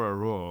a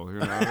role. You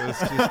know, it's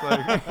just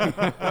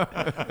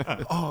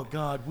like. Oh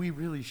God, we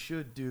really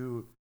should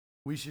do.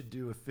 We should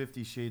do a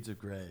 50 Shades of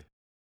Grey.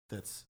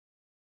 That's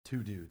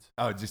 2 dudes.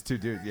 Oh, just 2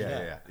 dudes.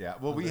 Yeah.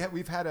 Well,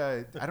 we've had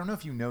a. I don't know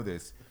if you know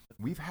this.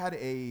 We've had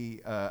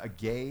a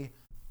gay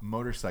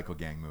motorcycle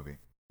gang movie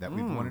that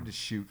we've wanted to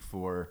shoot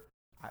for.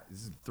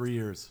 This is 3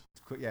 years.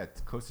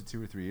 It's close to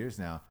 2 or 3 years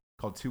now.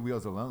 Called 2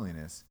 Wheels of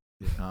Loneliness.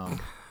 And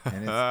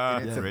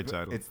It's a great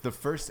title. It's the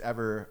first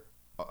ever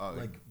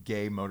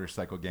gay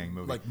motorcycle gang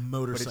movie. Like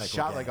motorcycle. But it's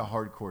shot gang. like a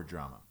hardcore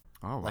drama.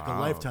 Oh, wow. Like a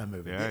Lifetime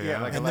movie.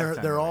 Yeah, like and a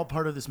Lifetime they're all movie.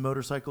 part of this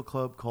motorcycle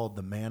club called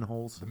the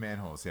Manholes. The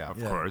Manholes, yeah. Of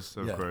course.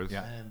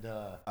 Yeah. And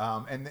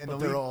And but the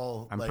they're lead,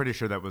 all. I'm pretty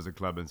sure that was a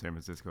club in San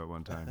Francisco at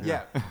one time.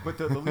 yeah. But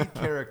the lead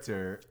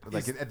character,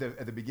 like at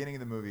the beginning of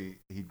the movie,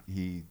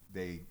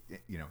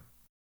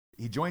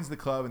 he joins the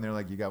club and they're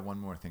like, you got one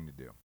more thing to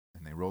do,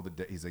 and they roll the.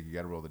 He's like, you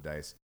got to roll the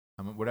dice.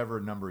 Whatever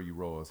number you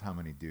roll is how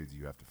many dudes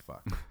you have to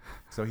fuck.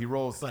 So he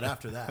rolls. But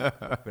after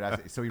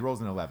that, So he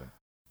rolls an 11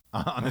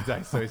 on the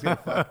dice. So he's gonna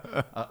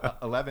fuck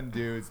 11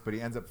 dudes, but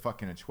he ends up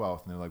fucking a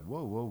 12th, and they're like,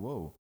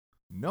 whoa.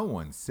 No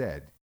one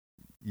said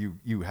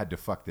you had to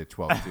fuck the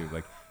 12th dude.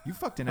 Like, you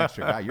fucked an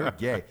extra guy. You're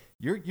gay.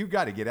 You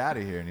got to get out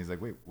of here. And he's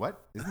like, wait,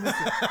 what? Isn't this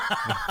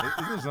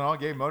an all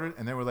gay motor?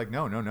 And they were like,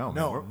 no,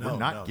 we're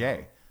not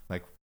gay.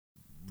 Like,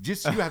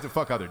 just you have to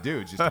fuck other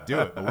dudes just to do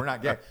it, but we're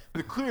not gay.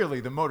 But clearly,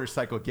 the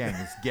motorcycle gang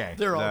is gay.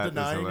 they're all That is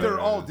denying. hilarious. They're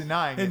all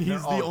denying it. And They're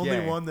he's the all only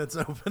gay. one that's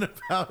open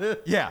about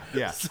it. Yeah.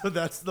 So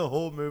that's the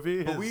whole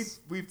movie. But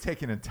we've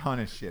taken a ton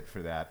of shit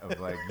for that. Of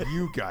like,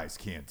 you guys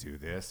can't do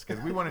this,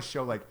 because we want to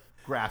show like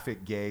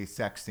graphic gay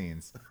sex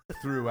scenes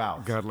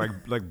throughout. God,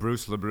 like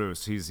Bruce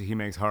LaBruce, he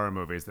makes horror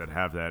movies that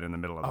have that in the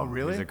middle of them. Oh,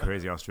 really? He's a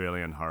crazy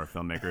Australian horror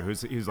filmmaker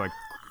who's like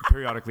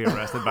periodically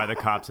arrested by the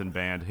cops and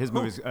banned. His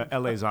movies,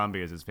 L.A.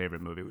 Zombie is his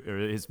favorite movie, or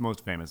his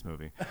most famous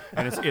movie,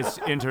 and it's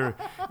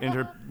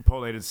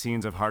interpolated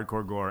scenes of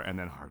hardcore gore and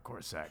then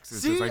hardcore sex.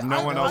 It's just like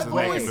no one else is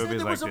making movies like there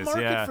this. was a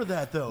market Yeah, for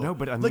that though. No,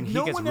 but I mean, Like, he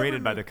no gets one ever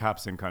raided by made- the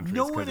cops in countries.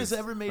 No 'cause one has it's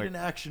ever made like, an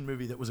action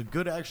movie that was a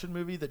good action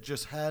movie that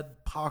just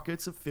had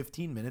pockets of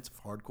 15 minutes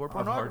of hardcore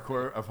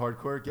pornography. Of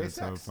hardcore gay That's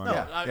so sex. funny.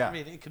 No, Yeah. I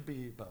mean it could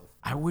be both.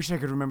 I wish I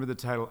could remember the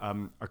title.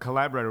 A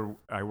collaborator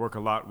I work a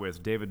lot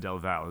with, David Del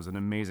Valle, who's an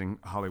amazing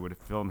Hollywood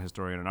film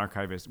historian and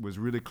archivist, was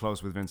really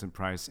close with Vincent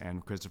Price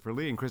and Christopher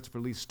Lee. And Christopher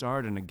Lee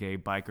starred in a gay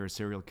biker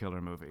serial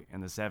killer movie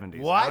in the 70s.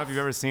 I What? don't know if you've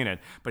ever seen it,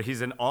 but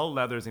he's in all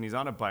leathers and he's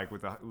on a bike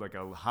with a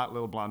hot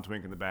little blonde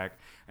twink in the back.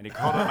 And he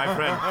called up my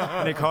friend.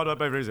 And he called up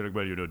my friend. He said,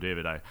 well, you know,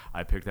 David,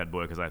 I picked that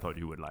boy because I thought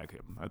you would like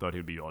him. I thought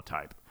he'd be your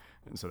type.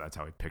 And so that's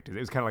how he picked it. It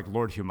was kind of like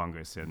Lord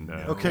Humongous in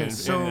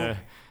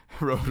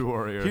Road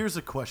Warrior. Here's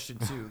a question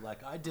too.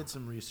 Like I did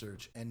some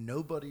research and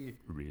nobody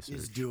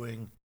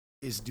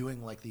is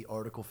doing like the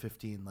Article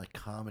 15 like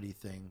comedy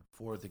thing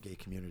for the gay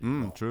community.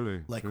 at all.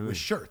 Truly. Like truly. with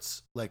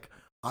shirts. Like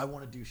I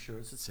want to do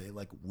shirts that say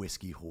like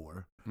whiskey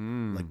whore,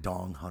 like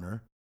dong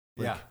hunter.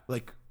 Like, Yeah.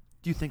 Like,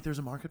 do you think there's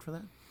a market for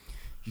that?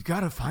 You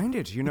gotta find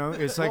it, you know.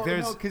 It's like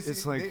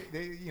it's like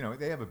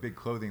they have a big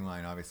clothing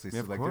line, obviously. So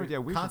Yeah, of like course. they're Yeah,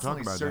 we should talk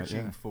constantly about that,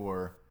 searching yeah.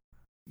 for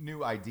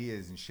new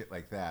ideas and shit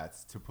like that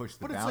to push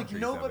the But it's boundaries.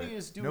 like nobody of it.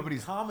 is doing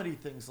Nobody's comedy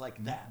things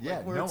like that. Yeah,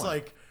 like, where no it's one.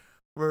 like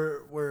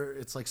where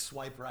it's like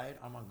swipe right,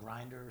 I'm on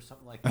Grindr or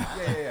something like that.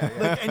 Yeah.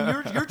 Like,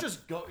 and you're just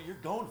you're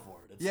going for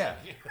it. It's Yeah.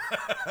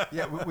 like,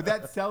 Yeah, would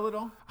that sell at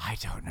all? I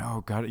don't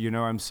know. God, you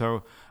know, I'm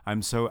so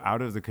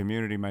out of the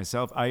community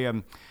myself.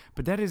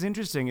 But that is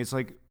interesting. It's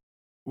like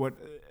what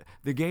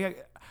the gay.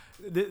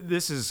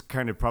 This is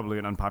kind of probably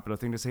an unpopular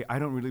thing to say. I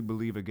don't really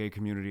believe a gay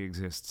community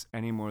exists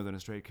any more than a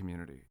straight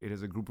community. It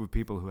is a group of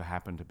people who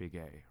happen to be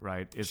gay,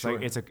 right? It's Sure.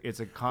 like it's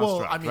a construct.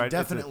 well, I mean, right?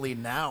 definitely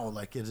now,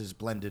 like it is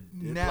blended.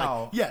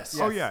 Now. like, yes.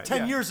 Oh, yeah, 10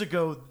 yeah. years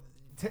ago,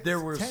 there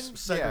was 10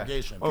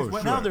 segregation. Oh,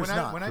 When, sure. Now there's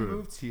not. When I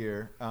moved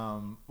here,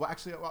 well,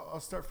 actually,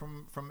 I'll start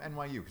from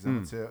NYU because I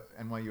went to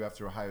NYU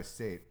after Ohio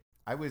State.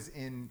 I was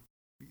in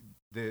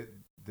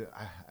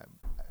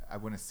I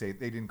want to say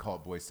they didn't call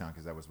it Boys Town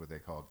because that was what they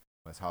called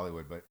West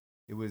Hollywood, but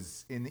it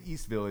was in the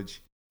East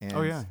Village, and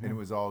and it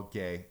was all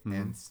gay,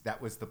 and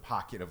that was the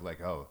pocket of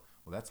like, oh,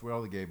 well, that's where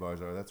all the gay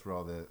bars are, that's where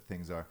all the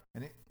things are,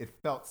 and it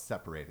felt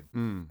separated.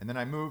 And then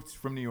I moved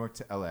from New York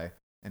to LA,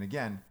 and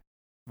again,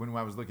 when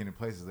I was looking at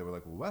places, they were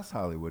like, well, West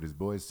Hollywood is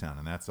Boys Town,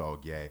 and that's all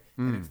gay,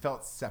 and it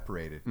felt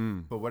separated.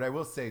 But what I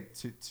will say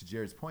to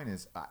Jared's point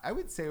is, I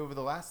would say over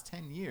the last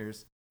 10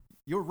 years,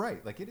 you're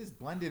right. Like, it is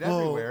blended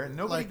everywhere, and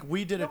nobody like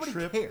we did a nobody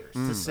trip cares.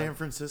 to San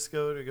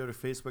Francisco to go to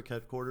Facebook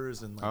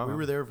headquarters, and like we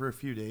were there for a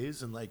few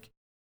days, and like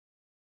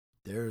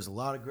there's a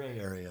lot of gray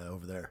area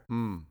over there.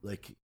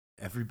 Like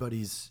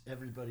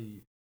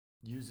everybody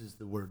uses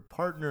the word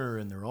partner,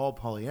 and they're all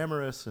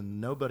polyamorous, and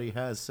nobody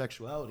has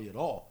sexuality at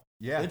all.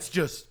 Yeah. It's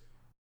just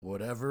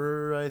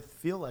whatever I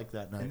feel like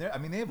that night. And I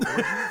mean, they have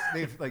orgies.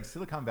 They have, like,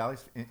 Silicon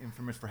Valley's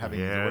infamous for having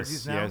these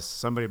orgies now. Yes,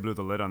 somebody blew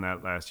the lid on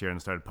that last year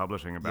and started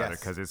publishing about it Yes.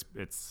 because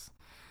it's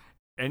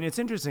And it's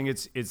interesting.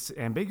 It's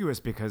ambiguous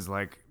because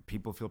like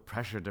people feel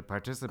pressured to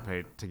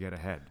participate to get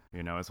ahead.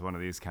 You know, it's one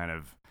of these kind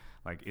of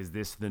like, is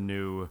this the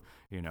new,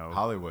 you know,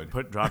 Hollywood?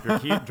 Drop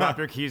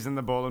your keys in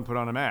the bowl and put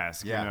on a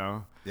mask. Yeah. You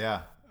know.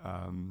 Yeah.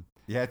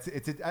 Yeah.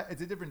 It's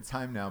a different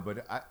time now.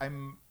 But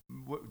I'm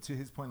to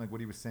his point, like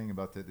what he was saying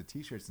about the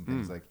t-shirts and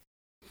things. Like,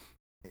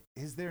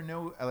 is there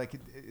no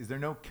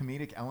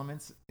comedic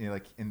elements, you know,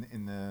 like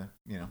in the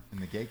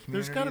gay community?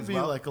 There's got to be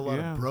like a lot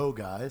of bro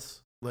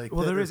guys. Like,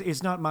 well, there is.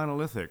 It's not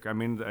monolithic. I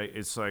mean,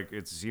 it's like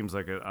it seems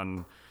like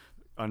an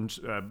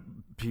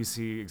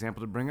PC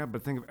example to bring up,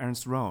 but think of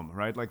Ernst Röhm,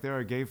 right? Like there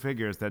are gay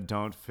figures that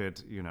don't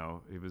fit. You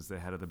know, he was the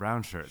head of the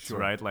Brown Shirts,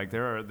 right? Like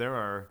there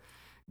are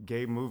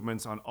gay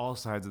movements on all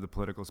sides of the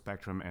political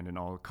spectrum and in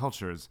all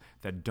cultures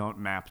that don't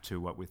map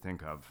to what we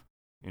think of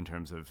in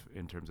terms of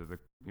the,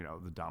 you know,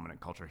 the dominant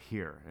culture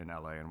here in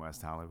LA and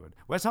West Hollywood.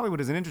 West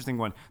Hollywood is an interesting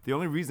one. The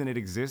only reason it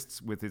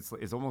exists with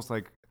it's almost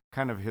like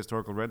kind of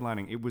historical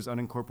redlining. It was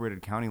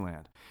unincorporated county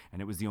land,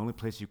 and it was the only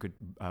place you could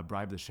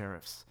bribe the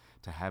sheriffs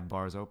to have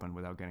bars open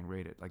without getting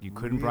raided. Like you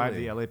couldn't bribe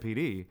the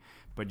LAPD,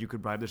 but you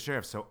could bribe the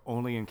sheriff. So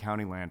only in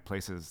county land,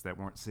 places that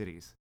weren't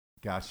cities.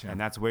 Gotcha. And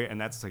that's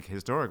like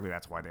historically,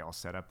 that's why they all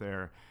set up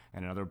there,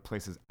 and in other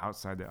places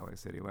outside the LA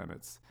city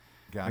limits.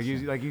 Gotcha.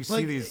 You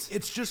see these.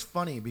 It's just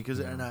funny because,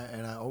 and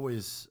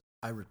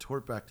I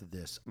retort back to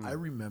this. I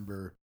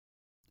remember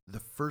the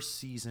first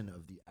season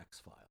of the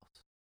X-Files.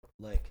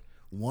 Like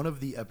one of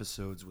the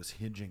episodes was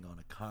hinging on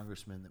a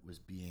congressman that was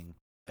being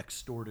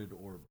extorted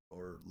or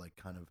like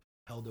kind of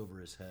held over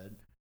his head,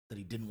 that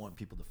he didn't want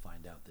people to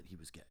find out that he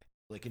was gay.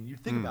 Like, and you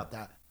think about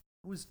that,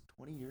 it was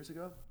 20 years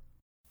ago.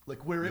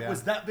 Like where it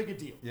was that big a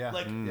deal. Yeah.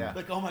 Like,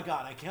 like, oh my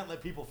God, I can't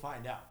let people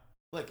find out.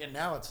 Like, and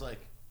now it's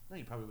like, no,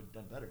 you probably would have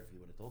done better if you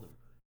would have told everybody.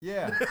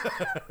 Yeah.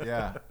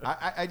 Yeah.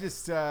 I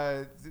just,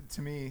 to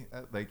me,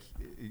 like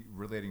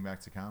relating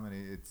back to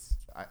comedy, it's,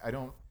 I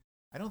don't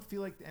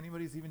feel like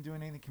anybody's even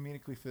doing anything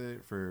comedically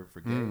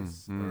for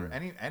gays or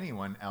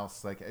anyone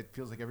else. Like it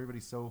feels like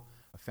everybody's so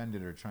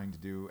offended or trying to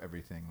do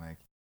everything. Like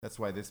that's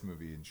why this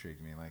movie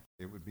intrigued me. Like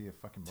it would be a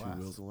fucking blast.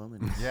 2 Wheels of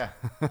Lemon. Yeah.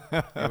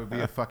 It would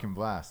be a fucking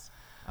blast.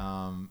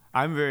 I'm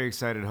very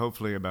excited,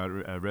 hopefully,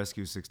 about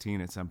Rescue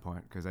 16 at some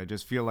point, because I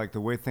just feel like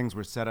the way things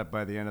were set up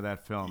by the end of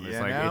that film is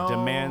like it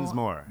demands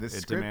more. The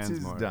script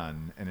is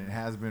done, and it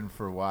has been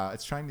for a while.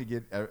 It's trying to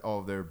get all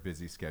of their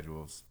busy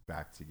schedules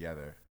back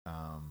together.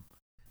 I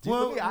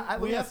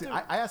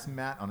asked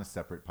Matt on a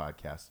separate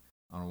podcast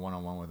on a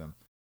one-on-one with him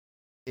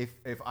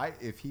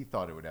if he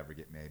thought it would ever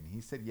get made, and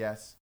he said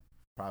yes,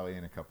 probably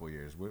in a couple of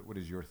years. What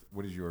is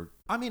your?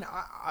 I mean,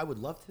 I would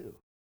love to.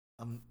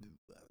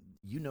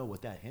 You know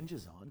what that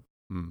hinges on?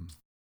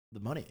 The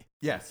money.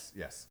 Yes.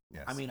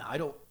 I mean, I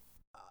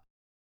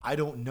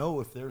don't know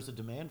if there's a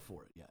demand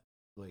for it yet.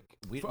 Like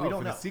we don't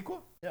know. The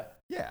sequel?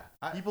 Yeah.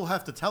 People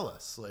have to tell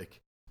us.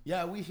 Like,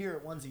 yeah, we hear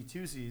it onesie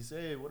twosies.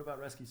 Hey, what about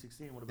Rescue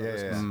 16? What about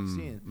Rescue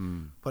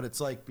 16? But it's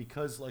like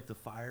because like the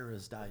fire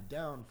has died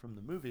down from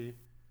the movie,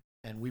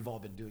 and we've all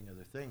been doing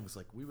other things.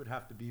 Like we would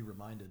have to be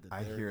reminded that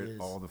I hear it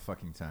all the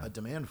fucking time. A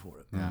demand for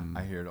it. Yeah,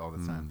 I hear it all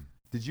the time.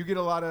 Did you get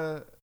a lot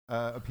of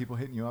people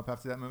hitting you up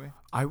after that movie?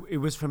 It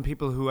was from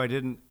people who I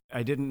didn't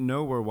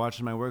know were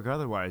watching my work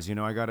otherwise. You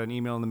know, I got an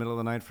email in the middle of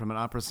the night from an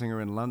opera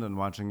singer in London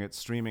watching it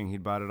streaming.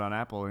 He'd bought it on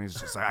Apple, and he's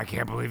just like, I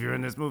can't believe you're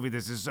in this movie.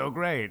 This is so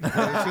great. It's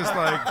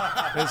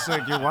just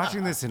like, you're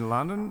watching this in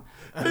London?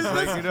 It's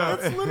like, you know.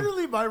 That's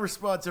literally my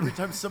response every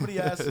time somebody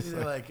asks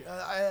me, like,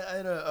 I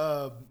had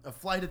a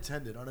flight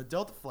attendant on a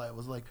Delta flight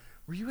was like,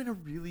 were you in a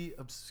really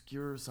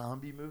obscure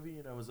zombie movie?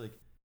 And I was like,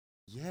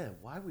 yeah,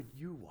 why would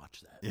you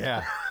watch that?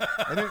 Yeah,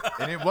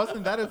 and it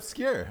wasn't that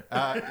obscure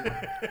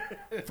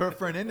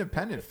for an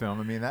independent film.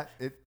 I mean,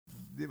 it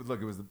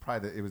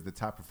was the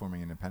top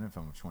performing independent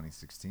film of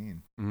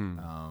 2016.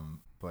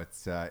 But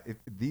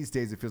these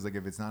days it feels like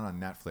if it's not on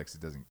Netflix,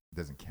 it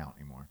doesn't count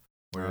anymore.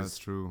 Whereas that's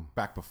true.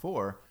 Back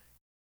before,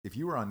 if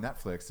you were on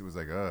Netflix, it was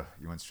like,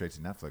 you went straight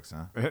to Netflix,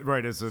 huh?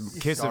 Right, it's a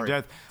kiss of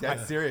death.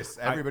 That's serious.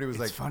 Everybody was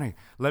like, it's funny.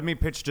 Let me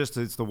pitch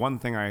it's the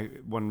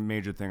one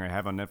major thing I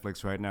have on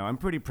Netflix right now. I'm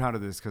pretty proud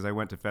of this because I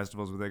went to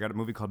festivals where they got a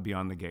movie called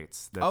Beyond the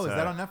Gates. Is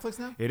that on Netflix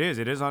now? It is.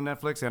 It is on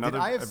Netflix and Did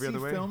every other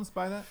way. Films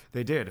buy that?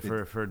 They did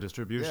for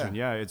distribution.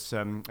 Yeah, it's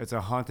a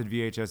haunted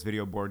VHS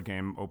video board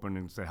game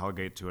opening the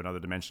Hellgate to another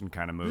dimension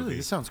kind of movie. Really,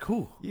 this sounds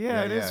cool.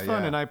 Yeah, it is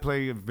fun, and I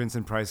play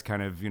Vincent Price,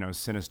 kind of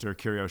sinister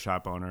curio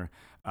shop owner.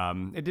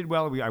 It did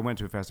well. I went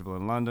to a festival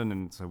in London,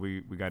 and so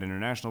we got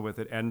international with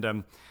it.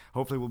 And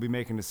hopefully we'll be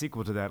making a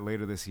sequel to that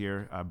later this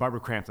year.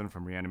 Barbara Crampton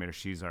from Reanimator,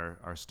 she's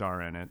our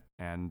star in it.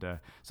 And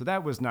so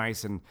that was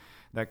nice, and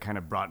that kind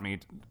of brought me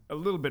a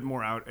little bit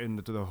more out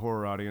into the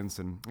horror audience.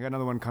 And I got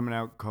another one coming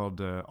out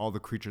called All the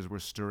Creatures Were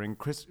Stirring.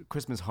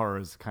 Christmas horror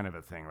is kind of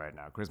a thing right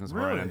now. Christmas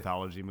horror and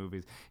anthology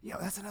movies. Yeah,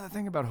 that's another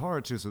thing about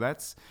horror, too. So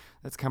that's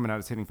coming out.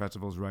 It's hitting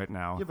festivals right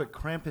now. Yeah, but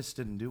Krampus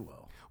didn't do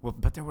well. Well,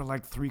 but there were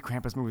like 3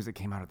 Krampus movies that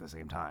came out at the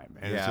same time.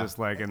 And it's just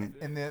like... And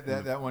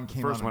that one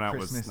came out on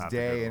Christmas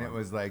Day, and it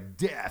was like,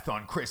 death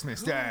on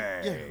Christmas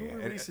Day. Yeah, who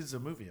releases a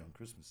movie on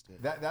Christmas Day?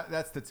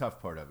 That's the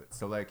tough part of it.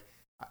 So like,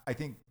 I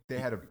think they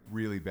had a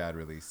really bad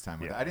release time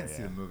with it. I didn't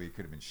see yeah. the movie; it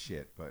could have been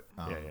shit. But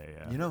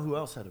yeah. You know who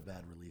else had a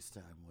bad release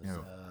time was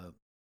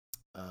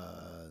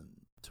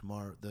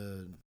tomorrow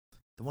the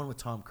one with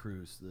Tom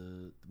Cruise,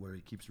 where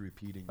he keeps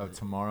repeating.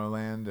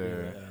 Tomorrowland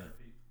or.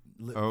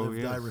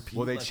 Live, Die, Repeat.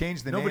 Well, they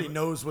changed the name. Nobody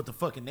knows what the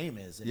fucking name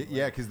is. Anyway.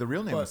 Yeah, because the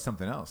real name was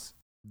something else.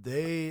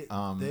 They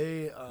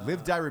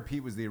Live, Die,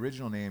 Repeat was the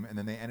original name, and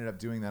then they ended up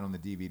doing that on the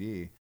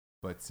DVD.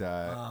 But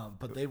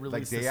they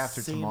released like Day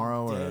After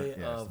Tomorrow day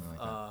or of something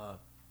like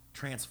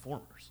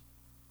Transformers.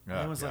 Oh, and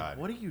I was God. like,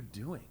 "What are you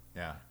doing?"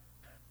 Yeah.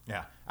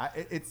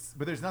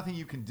 But there's nothing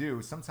you can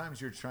do.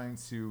 Sometimes you're trying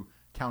to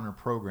counter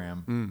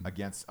program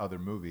against other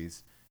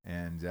movies,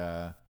 and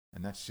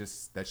that's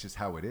just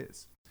how it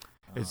is.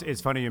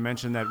 It's funny you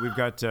mentioned that. We've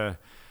got.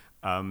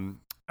 I'm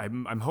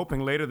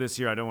hoping later this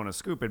year. I don't want to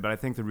scoop it, but I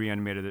think the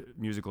reanimated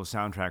musical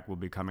soundtrack will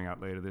be coming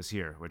out later this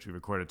year, which we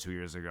recorded 2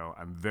 years ago.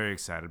 I'm very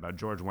excited about.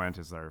 George Wendt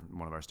is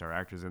one of our star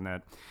actors in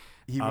that.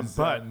 He was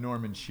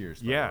Norman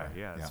Shears. Yeah,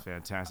 it's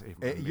fantastic.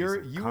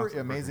 You were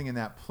amazing in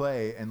that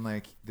play, and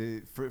like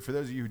for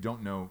those of you who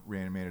don't know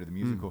Reanimated the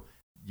musical,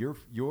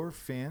 your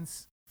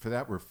fans for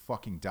that were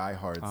fucking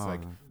diehards.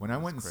 Like when I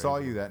went and saw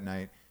you that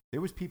night, there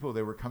was people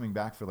that were coming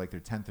back for like their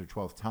 10th or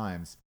 12th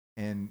times,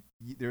 and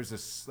there's a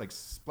like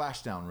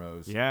splashdown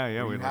rows. Yeah.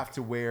 You have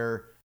to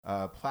wear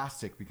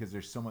plastic because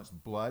there's so much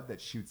blood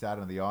that shoots out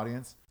into the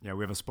audience. Yeah,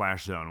 we have a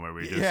splash zone where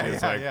we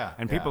just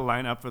and people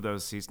line up for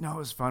those seats. No, it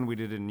was fun. We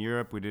did it in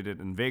Europe. We did it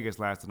in Vegas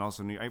last, and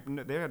also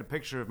they had a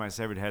picture of my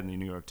severed head in the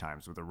New York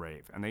Times with a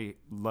rave, and they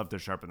loved to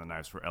sharpen the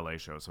knives for LA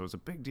shows, so it was a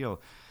big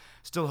deal.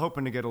 Still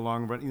hoping to get a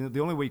long run. You know,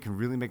 the only way you can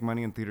really make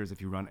money in theater is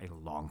if you run a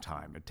long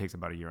time. It takes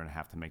about a year and a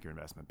half to make your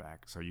investment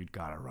back, so you've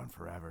got to run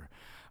forever.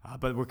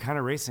 But we're kind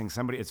of racing.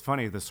 It's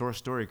funny, the source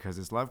story, because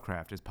it's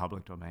Lovecraft, is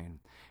public domain,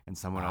 and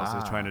someone else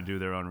is trying to do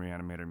their own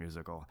Reanimator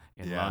musical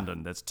in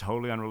London that's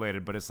totally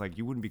unrelated, but it's like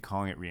you wouldn't be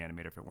calling it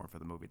Reanimator if it weren't for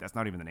the movie. That's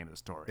not even the name of the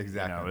story.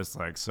 Exactly. You know, it's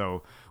like,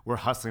 so we're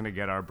hustling to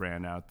get our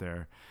brand out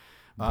there.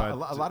 A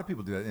lot of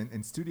people do that,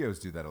 and studios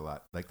do that a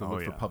lot. Like they'll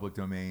look for public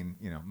domain,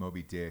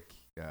 Moby Dick,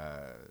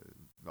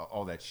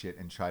 all that shit,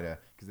 and try to,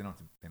 because they don't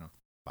have to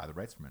buy the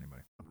rights from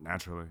anybody.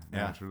 Naturally.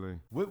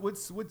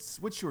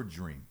 What's your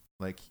dream?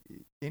 Like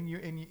in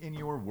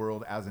your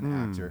world as an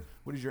actor,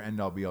 what is your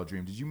end all be all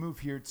dream? Did you move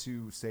here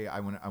to say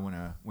I want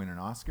to win an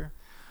Oscar?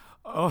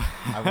 Oh,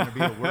 I want to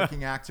be a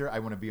working actor. I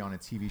want to be on a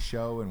TV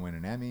show and win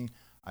an Emmy.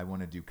 I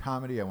want to do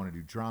comedy. I want to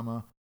do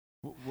drama.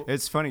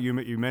 It's funny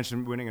you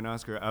mentioned winning an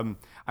Oscar. I'm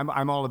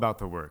all about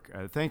the work.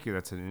 Thank you.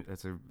 That's a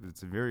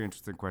very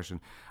interesting question.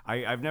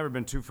 I've never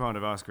been too fond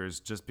of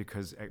Oscars just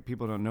because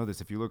people don't know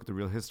this. If you look at the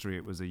real history,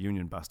 it was a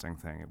union busting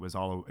thing. It was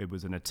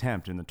an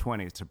attempt in the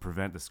 1920s to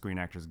prevent the Screen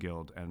Actors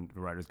Guild and the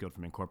Writers Guild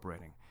from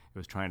incorporating. It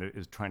was trying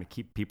to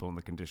keep people in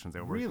the conditions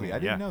they were working. Really, I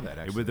didn't know that.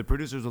 Actually, the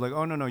producers were like,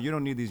 "Oh no, you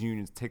don't need these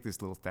unions. Take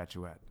this little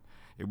statuette."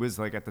 It was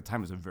like, at the time,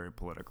 it was a very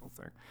political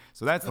thing.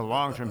 So that's the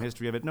long-term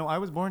history of it. No, I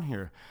was born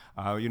here.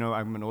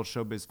 I'm an old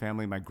showbiz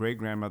family. My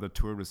great-grandmother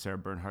toured with Sarah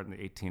Bernhardt in the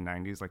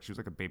 1890s. Like, she was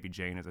like a baby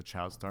Jane as a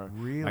child star.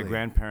 Really? My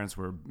grandparents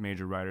were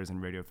major writers in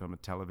radio, film,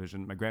 and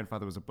television. My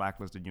grandfather was a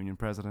blacklisted union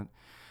president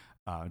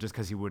just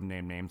because he wouldn't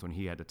name names when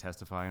he had to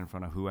testify in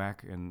front of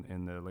HUAC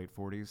in the late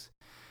 40s.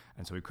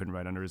 And so he couldn't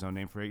write under his own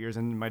name for 8 years.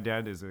 And my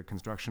dad is a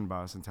construction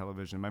boss in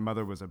television. My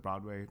mother was a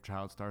Broadway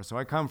child star. So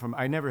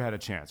I never had a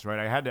chance,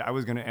 right? I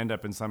was going to end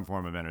up in some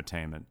form of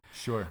entertainment.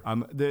 Sure.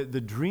 The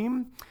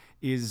dream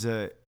is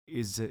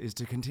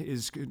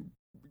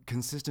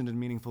consistent and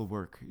meaningful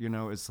work.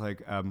 It's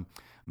like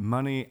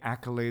money,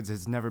 accolades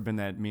has never been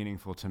that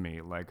meaningful to me.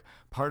 Like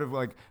part of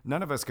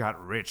none of us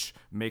got rich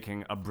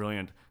making a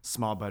brilliant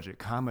small budget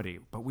comedy,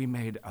 but we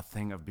made a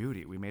thing of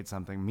beauty. We made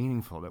something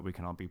meaningful that we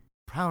can all be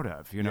proud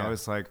of.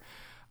 It's like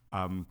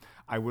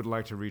I would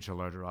like to reach a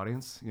larger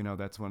audience.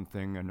 That's one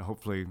thing, and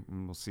hopefully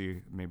we'll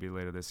see maybe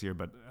later this year,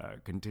 but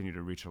continue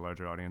to reach a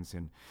larger audience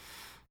in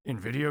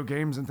video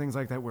games and things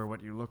like that, where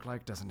what you look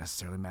like doesn't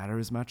necessarily matter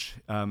as much,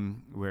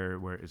 where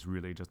it's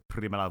really just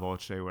prima la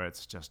voce, where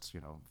it's just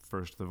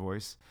first the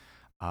voice.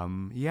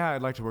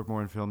 I'd like to work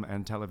more in film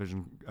and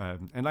television,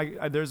 and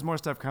there's more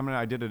stuff coming.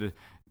 I did it.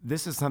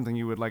 This is something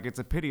you would like. It's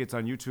a pity it's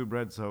on YouTube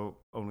Red, so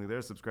only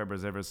their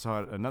subscribers ever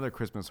saw it. Another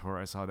Christmas horror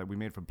I saw that we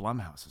made for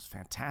Blumhouse. It was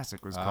fantastic.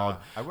 It was called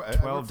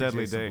 12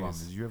 Deadly Days. Blum.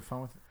 Did you have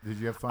fun with it? Did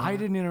you have fun? I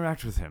didn't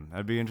interact with him.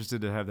 I'd be interested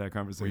to have that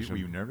conversation. Were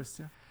you nervous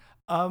too?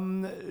 Well,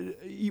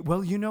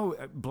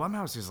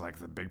 Blumhouse is like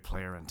the big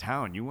player in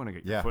town. You want to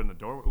get your foot in the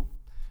door.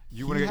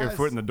 You want to get your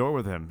foot in the door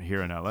with him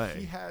here in LA.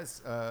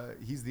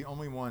 He's the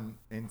only one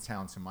in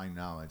town, to my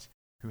knowledge,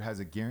 who has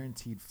a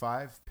guaranteed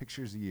 5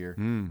 pictures a year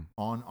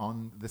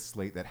on the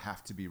slate that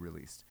have to be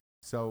released.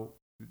 So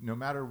no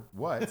matter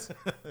what,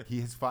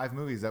 he has 5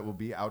 movies that will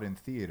be out in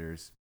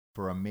theaters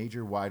for a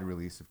major wide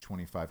release of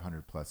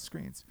 2,500 plus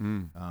screens.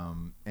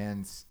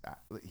 And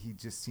he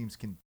just seems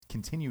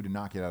continue to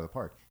knock it out of the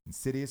park.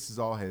 Insidious is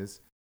all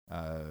his.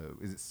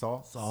 Is it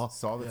Saw?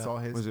 Saw that's all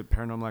his. Was it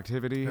Paranormal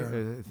Activity?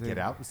 Get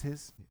Out was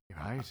his.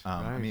 Right.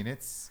 I mean,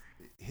 it's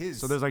his.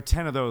 So there's like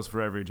 10 of those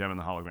for every Gem and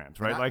the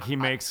Holograms, right? He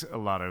makes a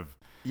lot of.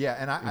 Yeah,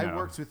 and I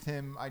worked with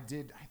him. I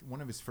did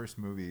one of his first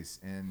movies,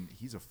 and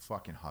he's a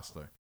fucking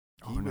hustler.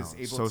 He was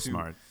able so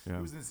smart. Yeah.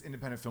 It was this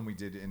independent film we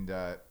did, and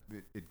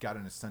it got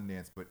into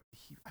Sundance. But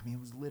it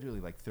was literally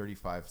like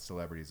 35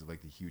 celebrities of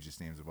like the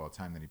hugest names of all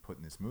time that he put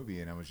in this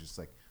movie, and I was just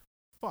like,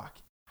 "Fuck,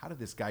 how did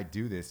this guy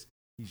do this?"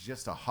 He's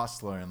just a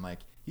hustler, and like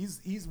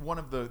he's one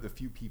of the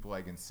few people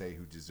I can say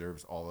who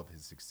deserves all of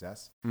his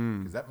success,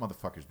 because that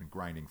motherfucker's been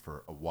grinding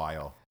for a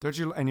while. Don't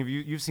you? And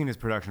you've seen his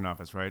production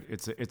office, right?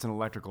 It's an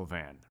electrical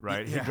van,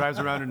 right? Yeah. He drives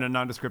around in a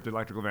nondescript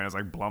electrical van. It's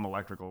like Blum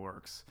Electrical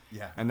Works.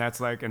 Yeah, and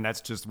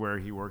that's just where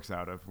he works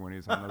out of when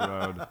he's on the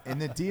road.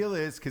 And the deal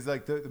is, because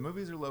like the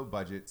movies are low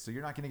budget, so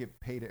you're not going to get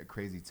paid a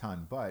crazy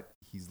ton, but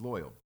he's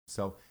loyal.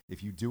 So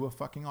if you do a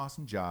fucking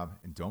awesome job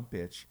and don't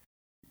bitch,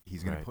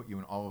 he's going to put you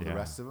in all of the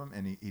rest of them.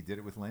 And he did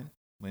it with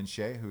Lynn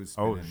Shay, who's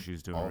been in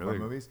she's doing all really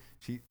of our movies.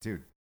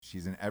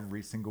 She's in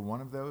every single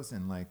one of those,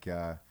 and like,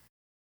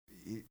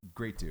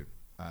 great dude.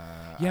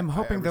 I'm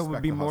hoping that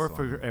would be more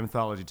for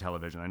anthology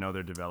television. I know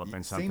they're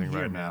developing something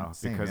here, right man. now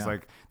Same, because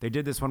like they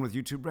did this one with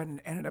YouTube Red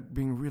and ended up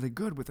being really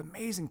good with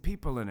amazing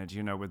people in it.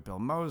 With Bill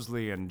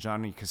Moseley and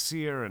Johnny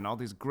Cassier and all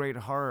these great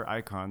horror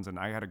icons. And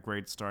I had a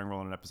great starring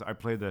role in an episode. I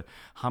played the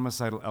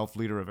homicidal elf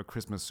leader of a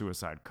Christmas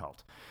suicide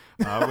cult.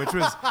 Which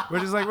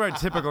is like right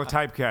typical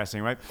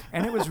typecasting, right?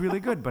 And it was really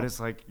good, but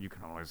it's like you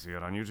can only see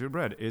it on YouTube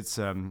Red. It's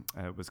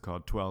it was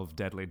called 12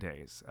 Deadly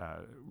Days.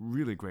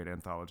 Really great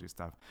anthology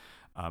stuff.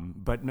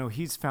 But no,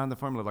 he's found the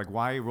formula. Like,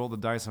 why roll the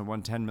dice on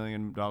one $10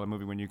 million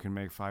movie when you can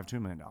make 5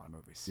 $2 million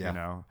movies?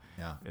 Yeah.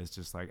 It's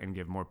just like, and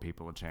give more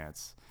people a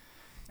chance.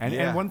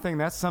 And one thing,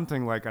 that's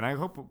something like, and I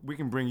hope we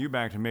can bring you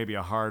back to maybe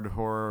a hard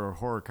horror or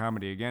horror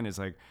comedy again, is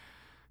like,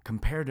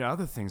 compared to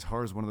other things,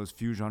 horror is one of those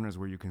few genres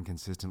where you can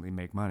consistently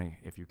make money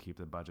if you keep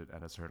the budget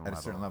at a certain level. At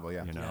a certain level,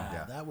 yeah.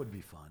 Yeah, that would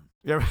be fun.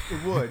 Yeah,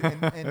 it would.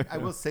 And I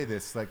will say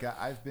this: like,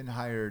 I've been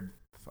hired,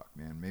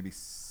 maybe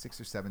 6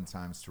 or 7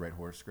 times to write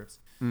horror scripts.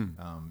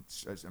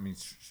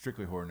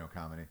 Strictly horror, no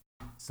comedy.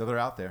 So they're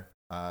out there.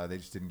 They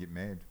just didn't get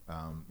made.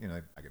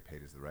 I get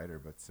paid as the writer,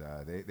 but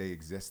they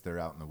exist. They're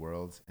out in the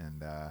world,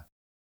 and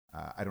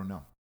I don't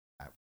know.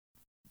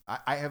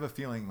 I have a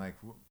feeling like.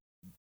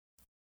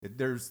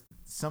 There's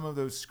some of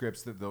those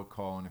scripts that they'll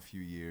call in a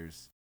few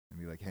years and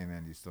be like, "Hey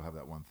man, do you still have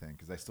that one thing?"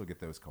 Because I still get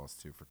those calls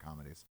too for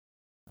comedies,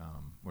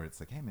 where it's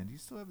like, "Hey man, do you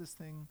still have this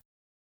thing?"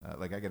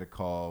 Like I got a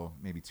call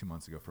maybe 2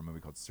 months ago for a movie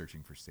called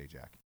Searching for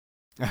Sajak.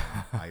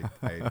 I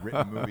had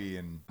written a movie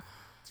in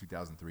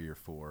 2003 or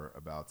 4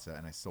 about,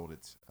 and I sold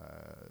it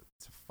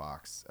to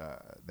Fox.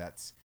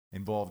 That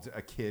involved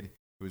a kid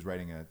who was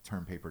writing a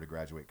term paper to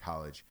graduate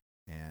college,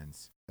 and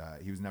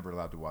he was never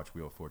allowed to watch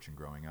Wheel of Fortune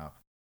growing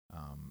up.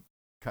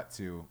 Cut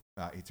to,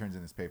 he turns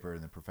in this paper,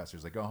 and the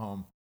professor's like, "Go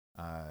home.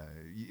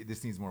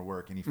 This needs more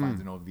work." And he finds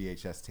an old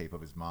VHS tape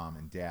of his mom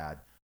and dad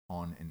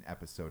on an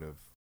episode of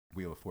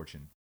Wheel of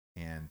Fortune,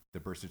 and the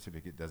birth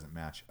certificate doesn't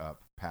match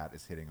up. Pat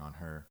is hitting on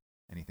her,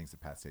 and he thinks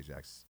that Pat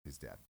Sajak's his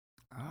dad.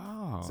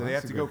 Oh, so they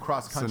have to go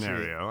cross country.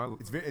 Scenario.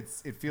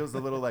 It feels a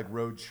little like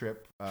road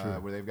trip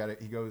where they've got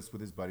it. He goes with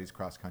his buddies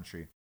cross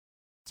country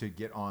to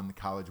get on the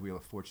college Wheel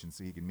of Fortune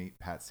so he can meet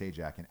Pat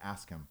Sajak and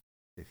ask him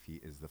if he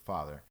is the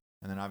father.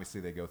 And then obviously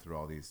they go through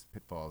all these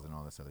pitfalls and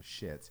all this other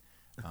shit.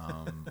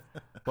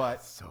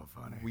 But so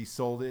funny. We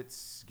sold it,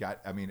 got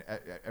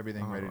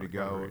everything ready to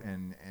go,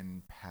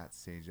 and Pat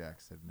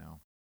Sajak said no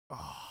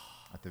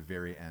at the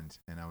very end.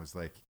 And I was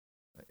like,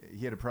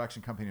 he had a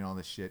production company and all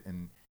this shit,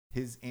 and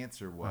his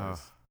answer was,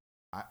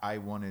 I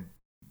wanted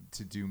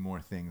to do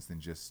more things than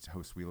just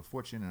host Wheel of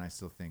Fortune, and I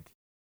still think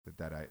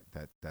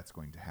that's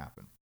going to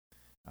happen.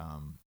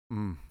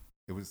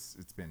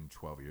 It's been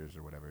 12 years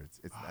or whatever.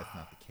 That's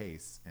not the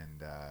case.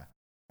 And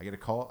I get a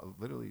call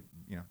literally,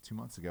 2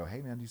 months ago.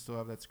 "Hey man, do you still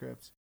have that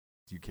script?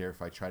 Do you care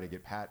if I try to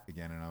get Pat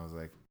again?" And I was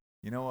like,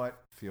 "You know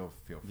what? Feel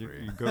free.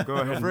 You go ahead. Go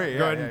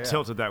ahead and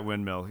tilt at that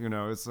windmill.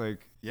 It's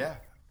like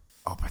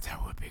Oh, but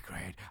that would be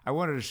great. I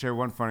wanted to share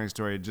one funny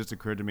story. It just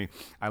occurred to me.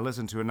 I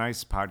listened to a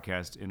nice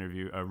podcast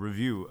interview, a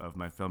review of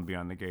my film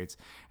Beyond the Gates,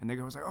 and they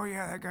go, "Was like, oh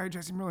yeah, that guy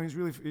Jesse Merlin, he's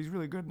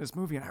really good in this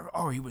movie." And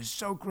he was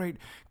so great,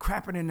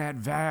 crapping in that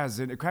vase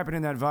in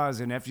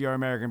FDR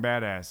American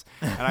Badass.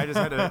 And I just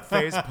had a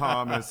face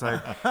palm. And it's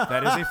like,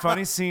 that is a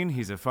funny scene.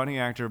 He's a funny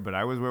actor, but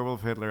I was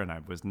Werewolf Hitler, and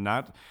I was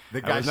not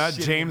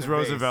James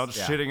Roosevelt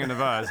shitting in the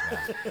vase.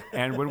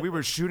 And when we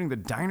were shooting the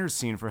diner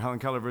scene for Helen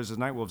Keller versus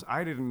Nightwolves,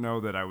 I didn't know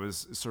that I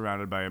was surrounded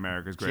by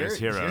America's greatest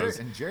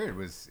heroes. Jared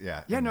was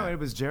it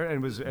was Jared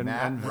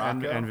and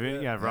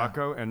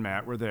Rocco and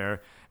Matt were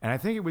there, and I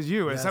think it was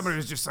you. And somebody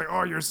was just like,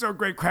 "Oh, you're so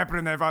great, crapping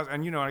in that vase."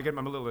 And I get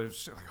my little like,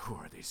 "Who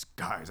are these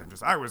guys?"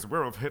 I was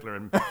Werewolf Hitler,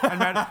 and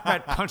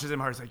Matt punches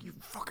him hard. He's like, "You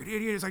fucking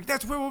idiot!" He's like,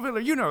 "That's Werewolf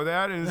Hitler, you know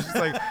that." And it's just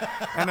like,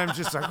 and I'm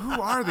just like,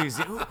 "Who are these?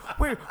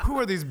 Who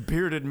are these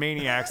bearded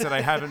maniacs that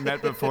I haven't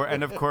met before?"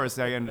 And of course,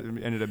 I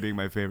ended up being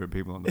my favorite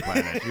people on the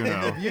planet.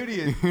 And the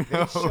beauty is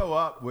they show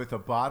up with a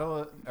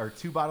bottle or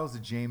 2 bottles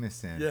of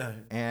Jameson. Yeah.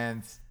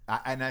 And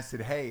And I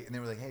said, hey, and they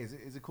were like, hey,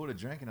 is it cool to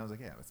drink? And I was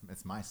like, yeah,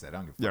 it's my set. I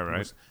don't give a fuck. Yeah,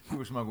 right.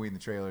 People smoke weed in the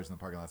trailers and the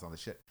parking lots, all this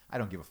shit. I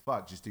don't give a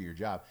fuck. Just do your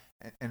job.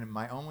 And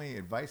my only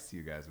advice to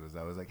you guys was,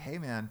 I was like, hey,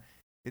 man,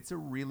 it's a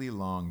really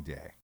long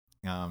day.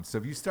 So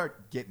if you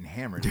start getting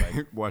hammered,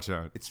 like, watch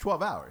out. It's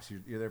 12 hours.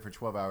 You're there for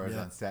 12 hours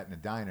on set in a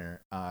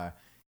diner.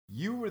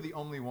 You were the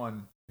only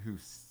one who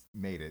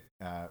made it.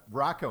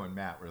 Rocco and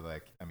Matt were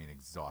like,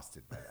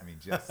 exhausted.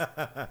 Just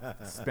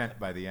spent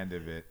by the end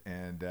of it.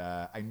 And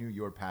I knew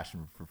your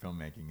passion for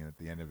filmmaking at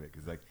the end of it,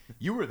 because like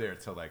you were there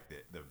till like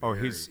the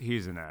very,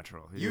 he's a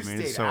natural. You stayed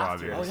it's so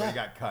after. obvious. He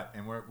got cut,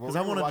 and we're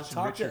I wanted watching to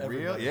talk Richard to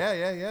Reel.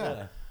 everybody.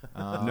 Yeah.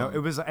 No, it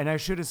was, and I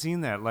should have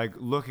seen that. Like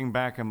looking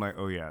back, I'm like,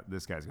 oh yeah,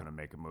 this guy's gonna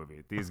make a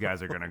movie. These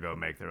guys are gonna go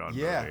make their own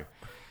movie.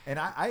 And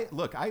I don't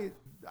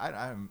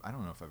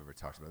know if I've ever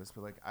talked about this,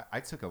 but like I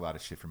took a lot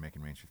of shit for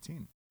making Range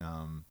 15.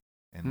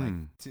 And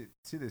like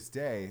to this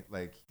day,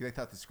 like they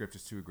thought the script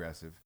was too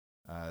aggressive.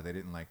 They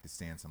didn't like the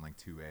stance on like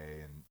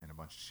 2A and a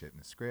bunch of shit in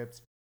the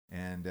script.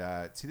 And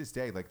to this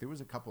day, like there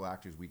was a couple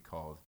actors we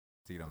called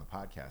to get on the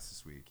podcast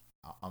this week.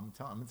 I'm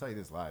gonna tell you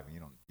this live, and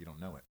you don't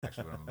know it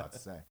actually what I'm about to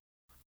say.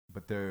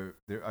 But there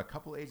are a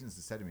couple agents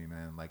that said to me,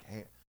 man, like,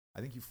 hey,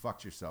 I think you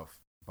fucked yourself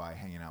by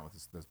hanging out with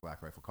those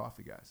Black Rifle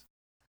Coffee guys.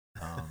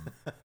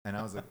 And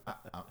I was like,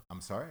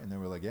 I'm sorry. And they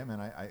were like, yeah, man,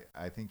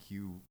 I think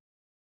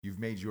you've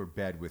made your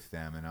bed with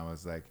them. And I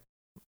was like,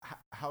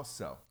 how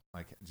so?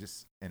 Like,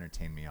 just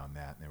entertain me on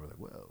that. And they were like,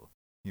 well,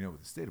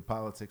 with the state of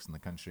politics in the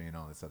country and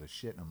all this other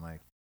shit. And I'm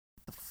like,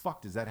 what the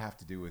fuck does that have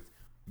to do with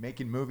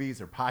making movies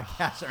or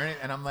podcasts or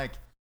anything? And I'm like,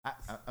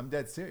 I'm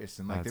dead serious.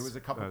 And like, there was a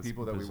couple of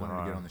people that we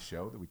wanted to get on the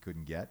show that we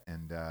couldn't get.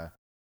 And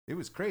it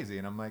was crazy.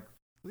 And I'm like,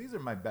 well, these are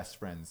my best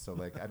friends. So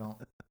like, I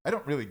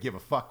don't really give a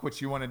fuck what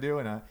you want to do.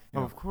 And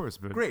of course,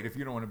 but great if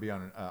you don't want to be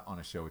on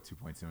a show with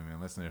 2.2 million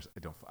listeners. I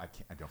don't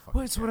fucking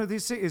well, it's one of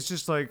these things. It's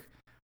just like,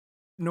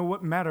 no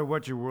matter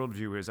what your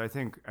worldview is. I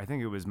think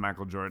it was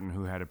Michael Jordan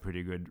who had a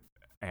pretty good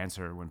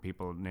answer when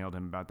people nailed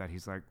him about that.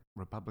 He's like,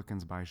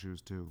 Republicans buy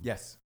shoes too.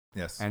 Yes.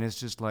 And it's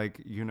just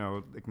like,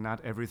 like not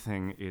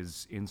everything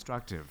is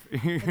instructive,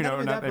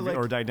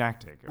 or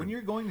didactic. When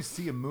you're going to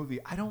see a movie,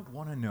 I don't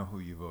want to know who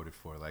you voted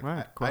for. Like,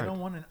 right, I don't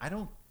want to.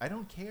 I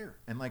don't care.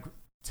 And like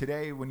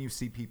today, when you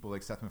see people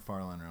like Seth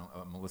MacFarlane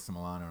or Melissa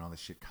Milano and all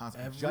this shit,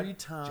 constantly every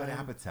time. Judd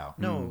Apatow.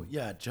 No,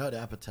 yeah, Judd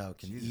Apatow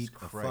can Jesus eat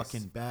Christ. a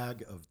fucking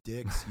bag of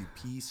dicks, you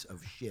piece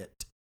of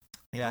shit.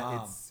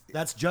 Yeah,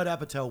 that's Judd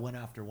Apatow went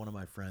after one of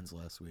my friends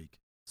last week.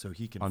 So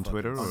he can on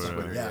Twitter? On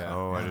Twitter, yeah.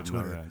 Oh, I didn't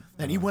Twitter. know that.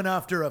 And he went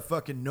after a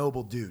fucking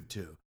noble dude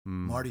too.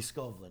 Marty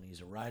Skovlin.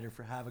 He's a writer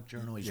for Havoc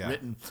Journal. He's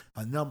written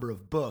a number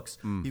of books.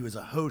 He was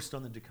a host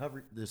on the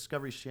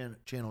Discovery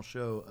Channel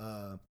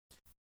show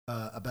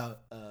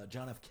about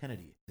John F.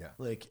 Kennedy. Yeah.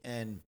 Like,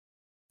 and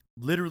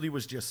literally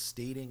was just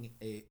stating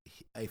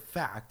a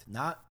fact,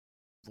 not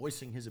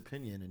voicing his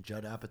opinion. And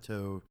Judd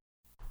Apatow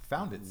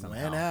found it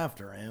somehow. Went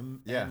after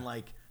him. Yeah. And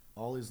like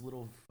all his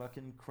little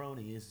fucking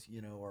cronies,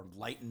 are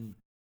lighting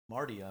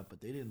Marty up, but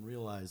they didn't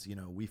realize,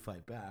 we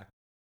fight back.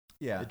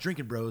 Yeah. The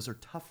Drinkin Bros are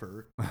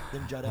tougher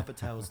than Judd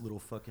Apatow's little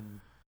fucking,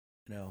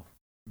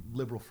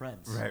 liberal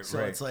friends. Right, so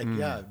right. it's like,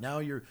 now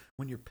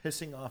when you're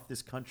pissing off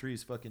this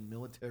country's fucking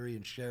military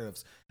and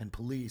sheriffs and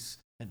police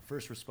and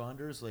first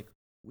responders, like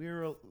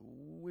we're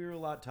a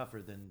lot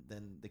tougher than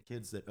the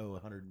kids that owe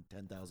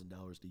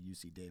 $110,000 to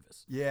UC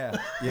Davis. Yeah.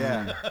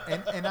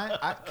 and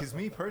I because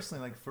me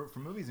personally, like for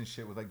movies and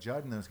shit with like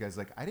Judd and those guys,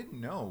 like I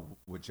didn't know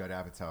what Judd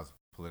Apatow's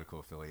political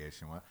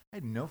affiliation was. I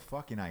had no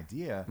fucking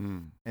idea.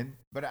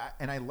 But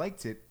I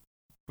liked it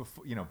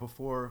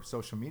before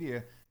social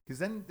media, because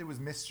then there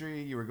was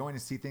mystery. You were going to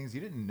see things you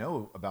didn't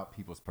know about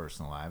people's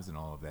personal lives and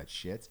all of that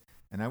shit.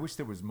 And I wish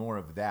there was more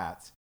of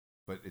that.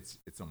 But it's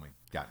only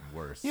gotten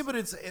worse. Yeah,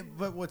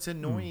 but what's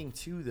annoying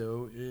too,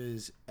 though,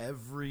 is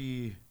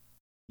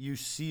you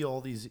see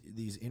all these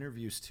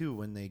interviews too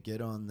when they get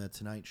on the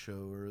Tonight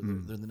Show or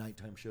the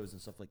nighttime shows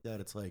and stuff like that.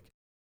 It's like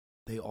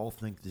they all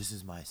think this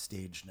is my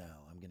stage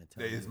now. I'm going to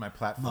tell you. This is my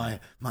platform.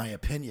 My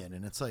opinion.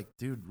 And it's like,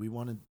 dude, we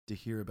wanted to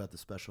hear about the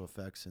special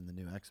effects in the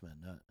new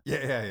X-Men.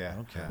 Yeah.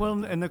 Okay.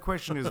 Well, and the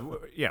question is,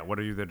 what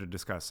are you there to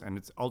discuss? And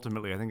it's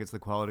ultimately, I think it's the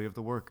quality of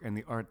the work and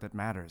the art that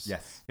matters.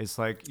 Yes. It's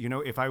like,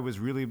 if I was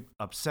really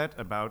upset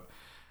about,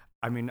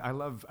 I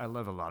love a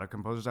lot of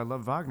composers. I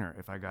love Wagner.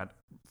 If I got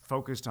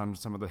focused on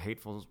some of the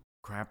hateful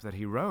crap that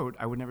he wrote,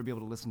 I would never be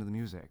able to listen to the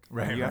music.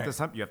 Right. You have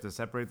to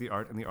separate the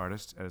art and the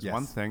artist as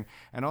one thing.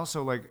 And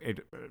also,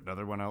 like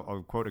another one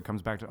I'll quote. It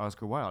comes back to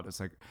Oscar Wilde. It's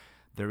like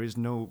there is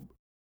no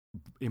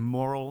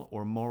immoral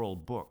or moral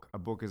book. A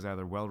book is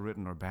either well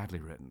written or badly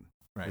written.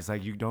 Right. It's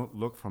like you don't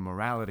look for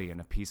morality in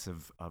a piece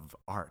of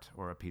art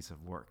or a piece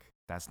of work.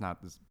 That's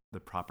not the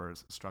proper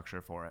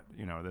structure for it.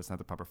 That's not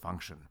the proper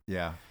function.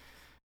 Yeah.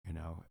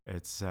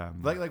 It's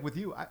like with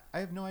you, I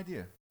have no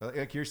idea.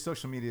 Like your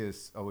social media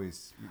is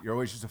you're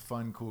always just a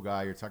fun, cool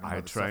guy. You're talking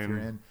about the stuff you're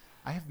in.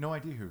 I have no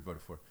idea who you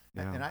voted for.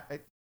 Yeah. And I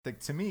like,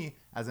 to me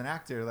as an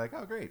actor, like,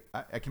 oh great,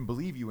 I can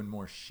believe you in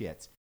more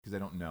shit. because I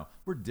don't know.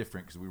 We're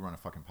different because we run a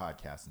fucking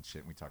podcast and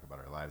shit, and we talk about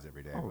our lives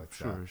every day. Oh,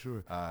 but,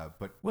 sure.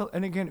 But well,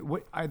 and again,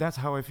 that's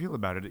how I feel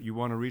about it. You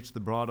want to reach the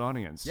broad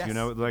audience. yes, You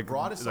know, like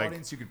broadest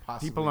audience you could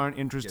possibly. People aren't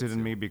interested get in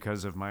to. me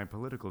because of my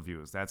political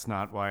views. That's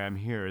not why I'm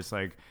here. It's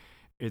like,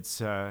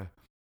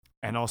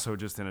 and also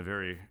just in a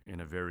very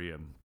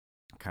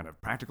kind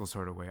of practical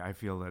sort of way, I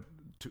feel that,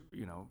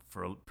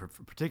 for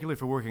particularly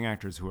for working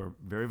actors who are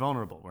very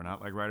vulnerable, we're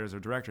not like writers or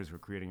directors who are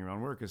creating your own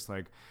work. It's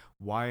like,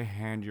 why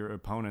hand your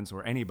opponents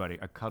or anybody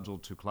a cudgel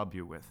to club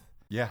you with?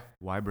 Yeah.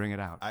 Why bring it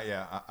out?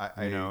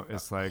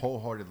 It's like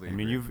wholeheartedly. I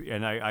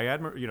mean, I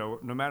admire,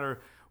 no matter,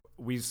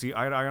 we see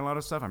eye to eye on a lot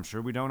of stuff. I'm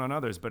sure we don't on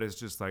others, but it's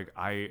just like,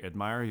 I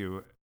admire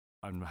you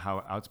on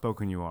how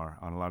outspoken you are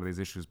on a lot of these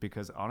issues,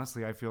 because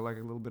honestly, I feel like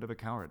a little bit of a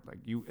coward. Like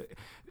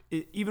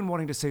even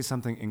wanting to say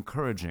something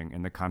encouraging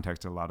in the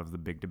context of a lot of the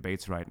big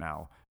debates right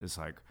now is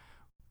like,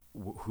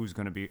 who's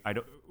going to be,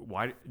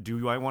 why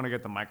do I want to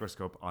get the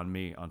microscope on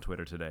me on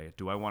Twitter today?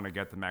 Do I want to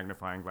get the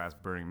magnifying glass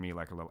burning me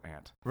like a little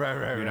ant?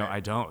 Right. You know,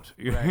 I don't,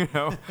 you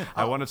know,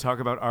 I want to talk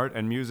about art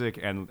and music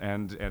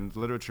and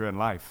literature and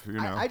life, you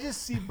know. I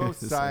just see both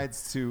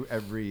sides to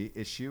every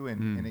issue.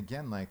 And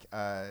again, like,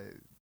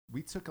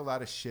 we took a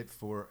lot of shit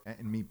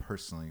and me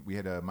personally, we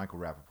had Michael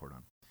Rappaport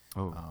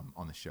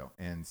on the show,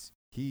 and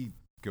he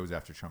goes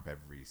after Trump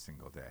every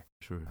single day.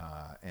 Sure.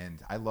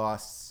 And I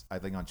lost, I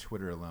think on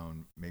Twitter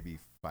alone, maybe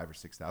 5,000 or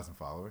 6,000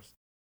 followers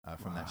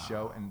from that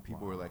show. And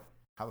people were like,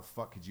 how the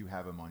fuck could you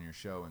have him on your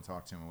show and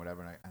talk to him or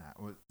whatever?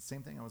 And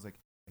same thing. I was like,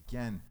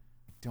 again,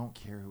 I don't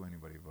care who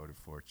anybody voted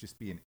for. Just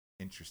be an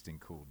interesting,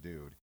 cool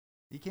dude.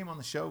 He came on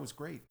the show, it was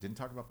great. Didn't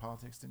talk about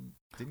politics, didn't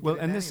well,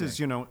 get and into this is,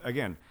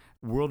 again,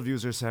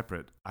 worldviews are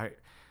separate.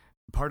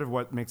 Part of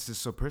what makes this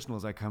so personal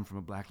is I come from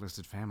a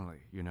blacklisted family,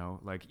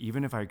 like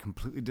even if I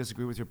completely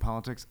disagree with your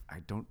politics, I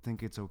don't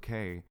think it's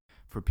okay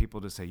for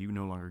people to say you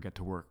no longer get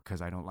to work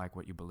because I don't like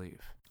what you believe.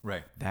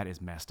 Right. That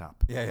is messed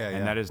up. Yeah.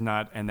 And that is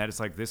not, and that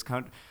is like this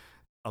country.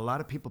 A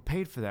lot of people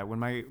paid for that when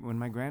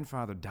my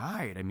grandfather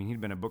died. I mean, he'd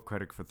been a book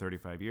critic for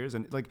 35 years.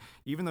 And like,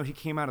 even though he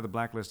came out of the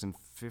blacklist in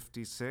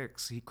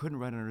 56, he couldn't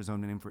write under his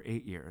own name for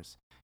 8 years.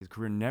 His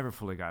career never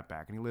fully got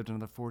back, and he lived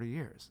another 40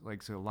 years.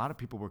 Like, so a lot of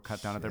people were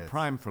cut down at their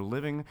prime for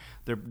living.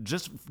 They're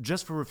just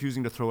for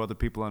refusing to throw other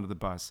people under the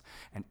bus.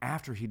 And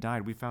after he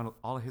died, we found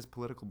all of his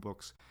political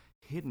books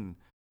hidden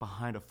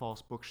behind a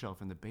false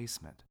bookshelf in the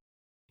basement.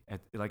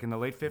 Like in the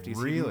late 50s,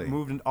 really? He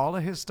moved all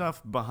of his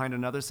stuff behind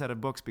another set of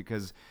books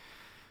because,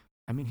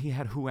 I mean, he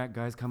had HUAC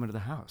guys coming to the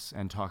house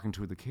and talking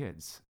to the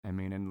kids. I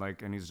mean,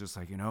 and he's just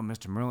like,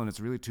 Mr. Merlin, it's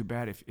really too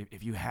bad.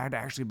 If you had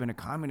actually been a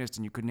communist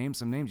and you could name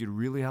some names, you'd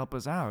really help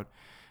us out.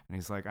 And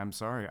he's like, I'm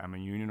sorry, I'm a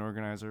union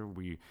organizer.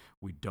 We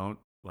don't,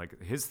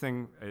 like, his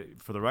thing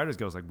for the Writers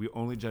Guild is like, we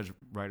only judge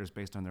writers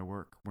based on their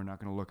work. We're not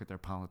going to look at their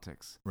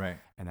politics. Right.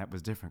 And that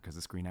was different because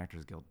the Screen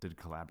Actors Guild did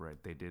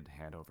collaborate. They did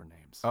hand over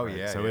names. Oh, right?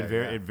 yeah. So it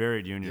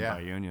varied union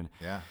by union.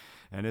 Yeah.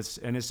 And it's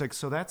like,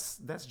 so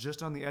that's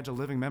just on the edge of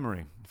living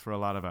memory for a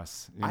lot of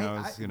us.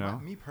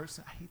 Me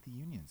personally, I hate the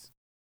unions.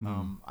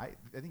 I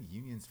think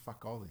unions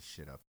fuck all this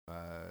shit up,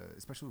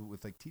 especially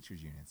with like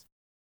teachers unions.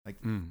 Like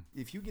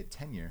if you get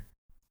tenure,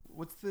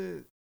 what's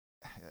the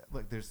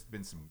look? There's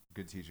been some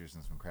good teachers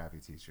and some crappy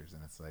teachers,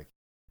 and it's like,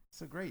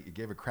 so great. You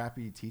gave a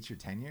crappy teacher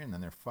tenure, and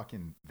then they're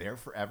fucking there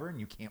forever, and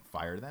you can't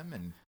fire them,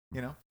 and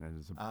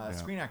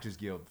Screen Actors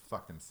Guild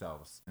fucked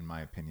themselves, in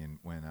my opinion,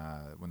 when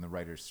the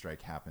writers'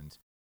 strike happened.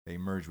 They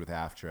merged with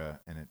AFTRA,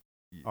 and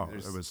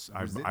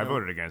I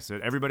voted against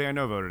it. Everybody I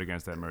know voted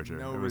against that merger.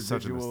 No it was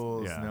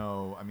residuals. Such a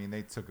no. I mean,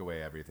 they took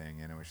away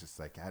everything, and it was just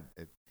like,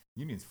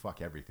 unions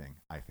fuck everything,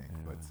 I think.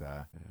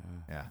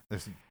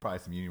 There's probably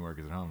some union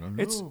workers at home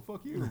going,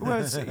 fuck you.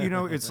 Well,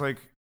 it's like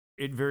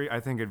I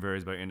think it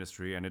varies by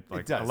industry, and it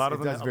does. A lot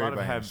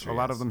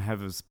of them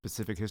have a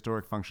specific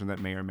historic function that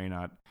may or may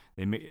not.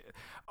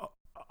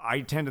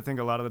 I tend to think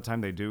a lot of the time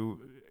they do,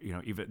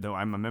 even though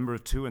I'm a member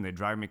of two and they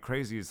drive me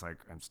crazy, it's like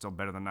I'm still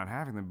better than not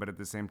having them. But at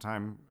the same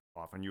time,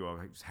 often you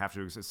have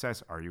to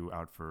assess, are you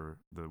out for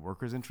the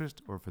workers'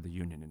 interest or for the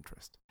union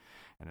interest?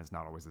 And it's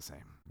not always the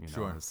same.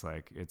 Sure. It's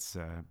like,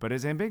 but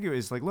it's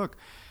ambiguous. Like, look,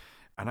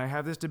 and I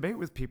have this debate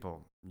with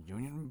people.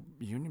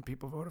 Union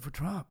people voted for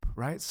Trump,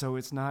 right? So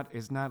it's not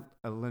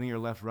a linear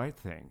left-right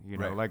thing.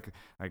 Right.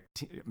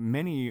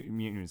 Many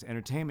unions,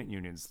 entertainment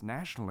unions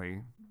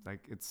nationally,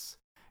 like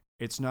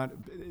it's not,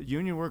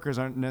 union workers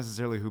aren't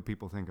necessarily who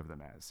people think of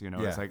them as,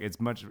 It's like, it's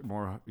much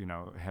more,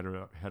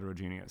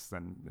 heterogeneous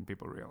than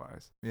people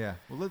realize. Yeah.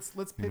 Well,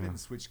 let's pivot and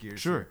switch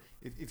gears. Sure.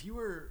 Here. If you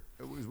were,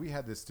 we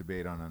had this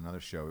debate on another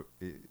show,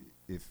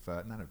 if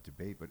not a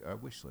debate, but a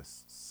wish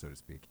list, so to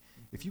speak.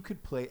 If you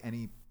could play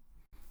any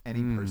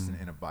person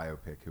in a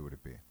biopic, who would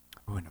it be?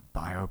 Oh, in a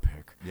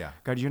biopic. Yeah.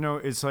 God,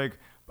 it's like,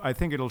 I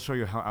think it'll show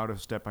you how out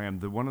of step I am.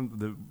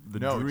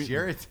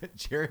 Jared's.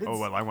 Oh,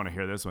 well, I want to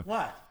hear this one.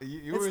 What?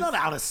 It's not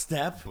out of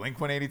step.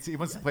 Blink-182. He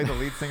wants to play the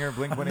lead singer of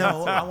Blink-182.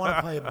 No, I want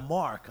to play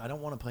Mark. I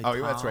don't want to play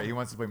Tom. That's right. He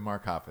wants to play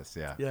Mark Hoppus,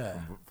 Yeah.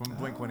 From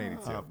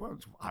Blink-182. Well,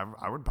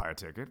 I would buy a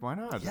ticket. Why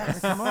not?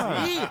 Yes. Come on.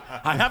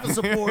 I have a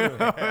supporter.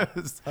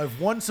 I have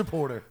one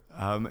supporter.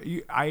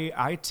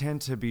 I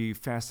tend to be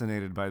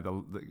fascinated by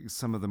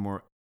some of the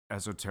more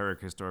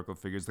esoteric historical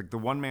figures. Like the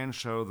one-man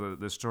show,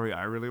 the story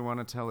I really want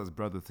to tell is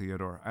Brother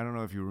Theodore. I don't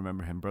know if you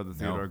remember him, Brother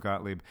Theodore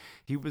Gottlieb.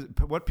 He was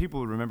what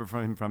people remember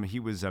him from. He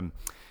was on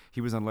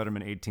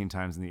Letterman 18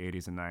 times in the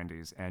 80s and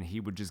 90s, and he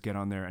would just get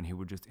on there and he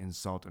would just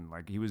insult, and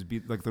like he was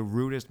like the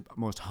rudest,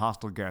 most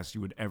hostile guest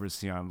you would ever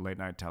see on late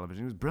night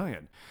television. He was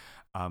brilliant.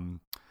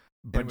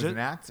 But it was an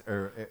act,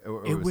 or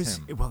it was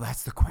him? Well,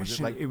 that's the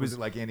question. Was it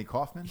like Andy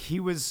Kaufman? He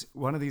was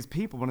one of these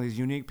people, one of these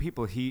unique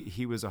people.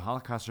 He was a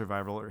Holocaust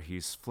survivor. He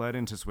fled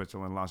into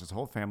Switzerland, lost his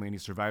whole family, and he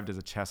survived as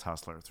a chess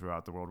hustler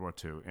throughout the World War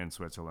II in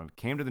Switzerland.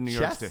 Came to the New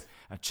York State,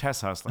 a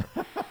chess hustler,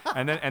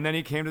 and then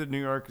he came to New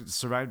York,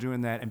 survived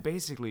doing that, and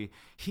basically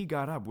he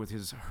got up with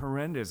his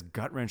horrendous,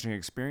 gut-wrenching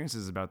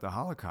experiences about the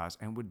Holocaust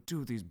and would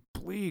do these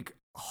bleak,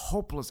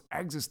 hopeless,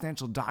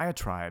 existential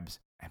diatribes,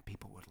 and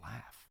people would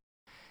laugh.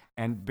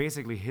 And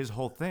basically his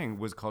whole thing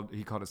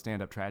he called it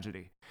stand-up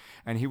tragedy.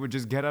 And he would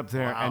just get up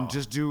there and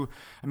just do,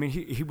 I mean,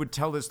 he would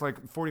tell this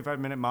like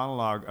 45-minute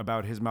monologue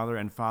about his mother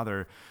and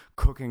father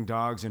cooking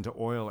dogs into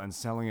oil and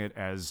selling it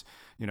as,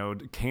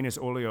 Canis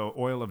oleo,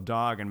 oil of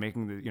dog, and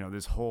making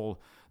this whole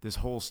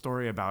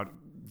story about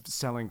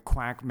selling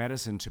quack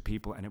medicine to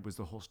people, and it was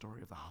the whole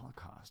story of the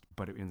Holocaust,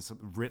 but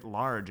writ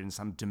large in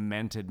some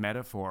demented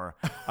metaphor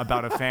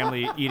about a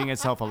family eating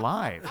itself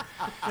alive.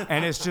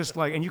 And it's just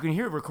like, and you can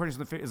hear recordings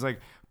of the it's like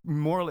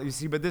more, you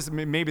see, but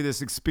maybe this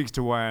speaks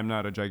to why I'm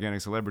not a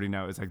gigantic celebrity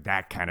now. It's like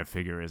that kind of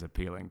figure is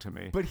appealing to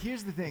me. But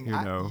here's the thing,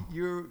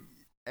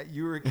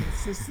 you're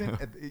consistent.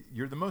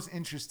 You're the most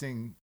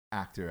interesting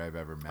actor I've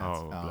ever met.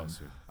 Oh,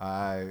 bless you.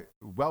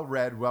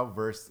 Well-read,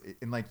 well-versed,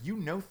 and like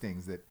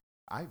things that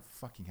I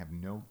fucking have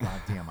no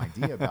goddamn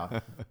idea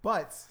about.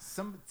 But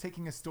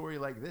taking a story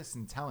like this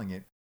and telling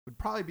it would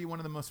probably be one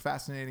of the most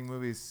fascinating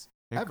movies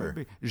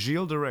ever.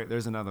 Gilles de Rais,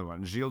 there's another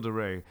one. Gilles de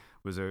Rais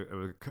was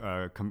a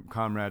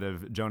comrade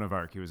of Joan of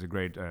Arc. He was a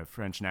great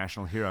French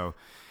national hero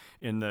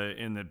in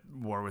the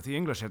war with the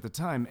English at the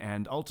time,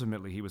 and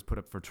ultimately he was put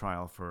up for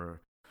trial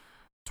for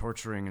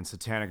torturing and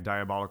satanic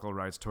diabolical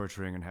rites,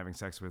 torturing and having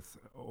sex with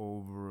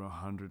over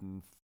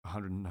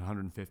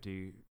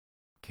 150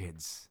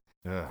 kids.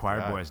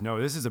 Choir boys. No,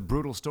 this is a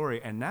brutal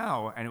story. And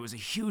it was a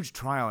huge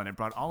trial, and it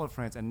brought all of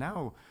France, and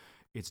now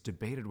it's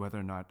debated whether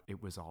or not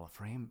it was all a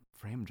frame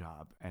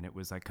job, and it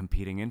was like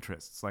competing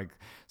interests. Like,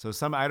 so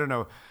I don't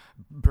know,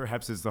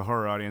 perhaps it's the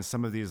horror audience,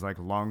 some of these like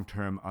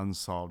long-term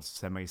unsolved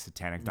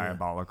semi-satanic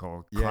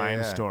diabolical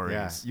crime stories.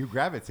 Yeah. You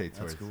gravitate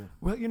towards. That's cool.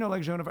 Well,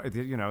 like Joan of Arc,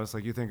 it's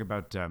like you think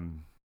about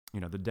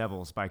The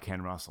Devils by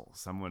Ken Russell.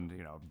 Someone,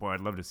 boy,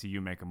 I'd love to see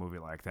you make a movie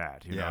like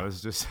that.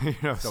 It's just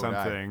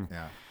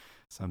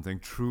something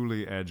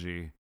truly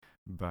edgy.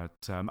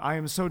 But I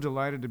am so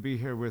delighted to be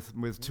here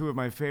with two of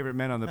my favorite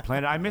men on the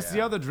planet. I miss the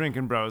other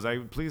Drinkin Bros.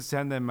 Please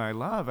send them my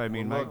love. I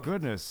mean, my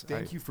goodness.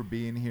 Thank you for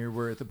being here.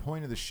 We're at the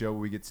point of the show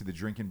where we get to the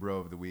Drinkin Bro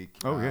of the Week.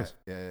 Oh, yes.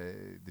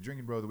 The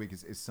Drinkin Bro of the Week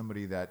is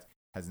somebody that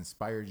has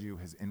inspired you,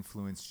 has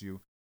influenced you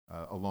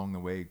along the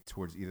way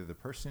towards either the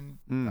person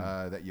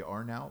that you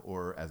are now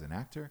or as an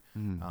actor.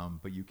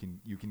 But you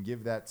can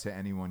give that to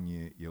anyone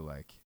you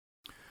like.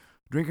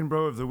 Drinkin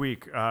Bro of the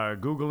Week.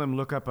 Google him,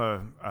 look up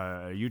a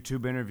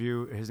YouTube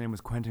interview. His name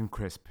was Quentin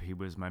Crisp. He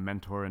was my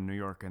mentor in New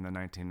York in the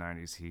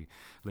 1990s. He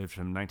lived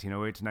from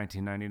 1908 to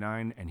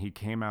 1999, and he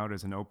came out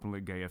as an openly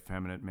gay,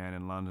 effeminate man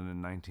in London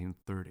in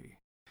 1930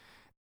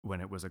 when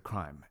it was a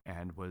crime,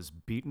 and was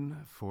beaten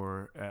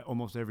for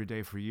almost every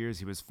day for years.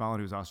 He was followed.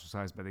 He was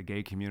ostracized by the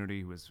gay community.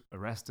 He was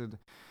arrested.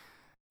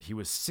 He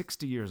was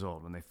 60 years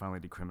old when they finally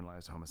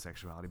decriminalized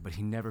homosexuality, but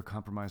he never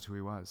compromised who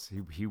he was.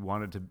 He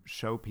wanted to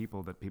show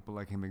people that people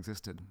like him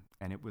existed,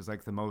 and it was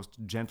like the most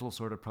gentle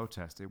sort of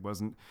protest. It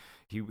wasn't,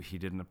 he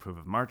didn't approve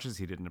of marches,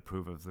 he didn't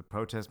approve of the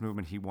protest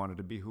movement. He wanted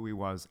to be who he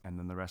was, and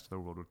then the rest of the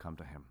world would come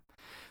to him.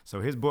 So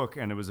his book,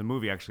 and it was a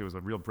movie, actually, it was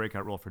a real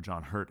breakout role for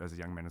John Hurt as a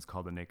young man. It's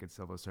called The Naked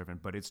Civil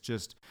Servant. But it's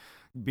just,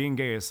 being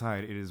gay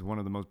aside, it is one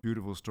of the most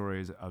beautiful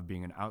stories of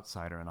being an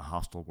outsider in a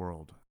hostile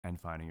world and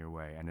finding your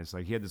way. And it's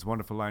like, he had this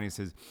wonderful line. He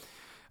says,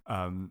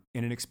 in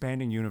an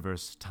expanding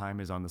universe, time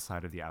is on the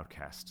side of the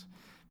outcast.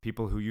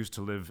 People who used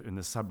to live in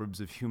the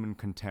suburbs of human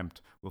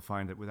contempt will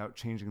find that without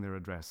changing their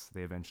address,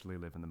 they eventually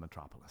live in the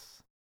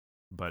metropolis.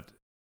 But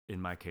in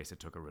my case, it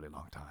took a really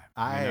long time.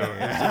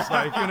 It's just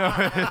like,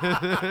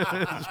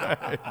 it's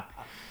right.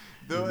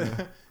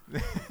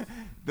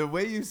 The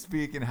way you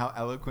speak and how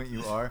eloquent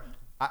you are,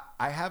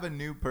 I have a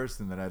new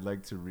person that I'd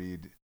like to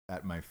read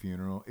at my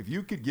funeral. If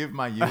you could give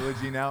my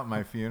eulogy now at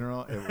my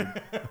funeral, it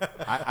would.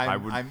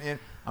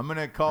 I'm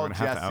gonna call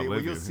Jesse.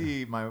 Well, you'll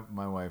see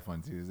my wife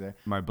on Tuesday.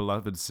 My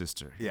beloved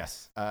sister.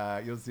 Yes.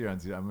 You'll see her on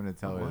Tuesday. I'm gonna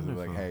tell her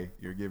like, hey,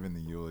 you're giving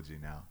the eulogy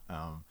now.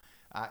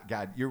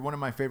 God, you're one of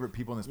my favorite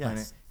people on this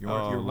planet.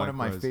 You're one of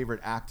my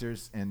favorite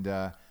actors, and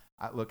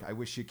look, I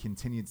wish you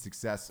continued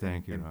success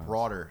and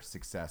broader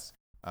success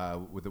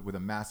with a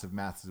massive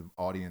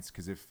audience.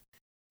 Because if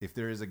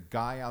there is a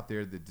guy out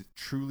there that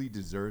truly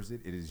deserves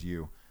it, it is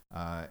you.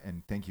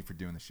 And thank you for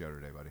doing the show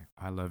today, buddy.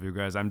 I love you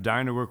guys. I'm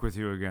dying to work with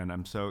you again.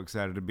 I'm so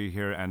excited to be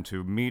here and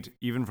to meet,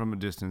 even from a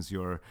distance,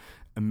 your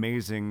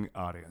amazing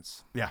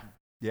audience. Yeah.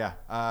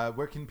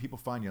 Where can people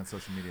find you on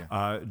social media?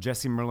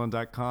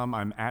 JesseMerlin.com.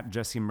 I'm at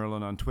Jesse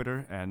Merlin on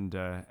Twitter and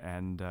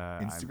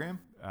Instagram?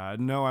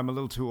 No, I'm a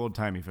little too old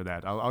timey for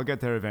that. I'll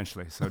get there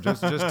eventually. So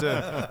just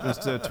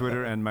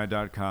Twitter and my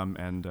 .com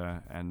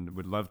and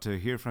would love to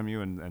hear from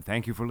you and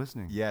thank you for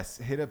listening. Yes,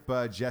 hit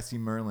up Jesse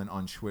Merlin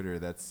on Twitter.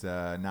 That's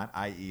not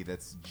IE.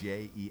 That's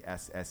JESSEMERLIN.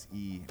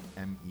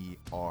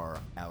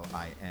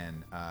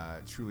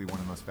 Truly one of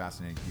the most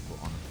fascinating people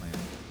on the planet.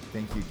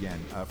 Thank you again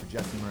for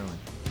Jesse Merlin,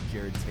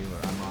 Jared Taylor.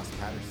 I'm Ross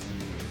Patterson.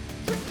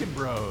 Drinkin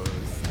Bros.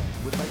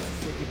 Would like to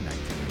say goodnight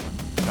to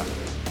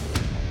everyone.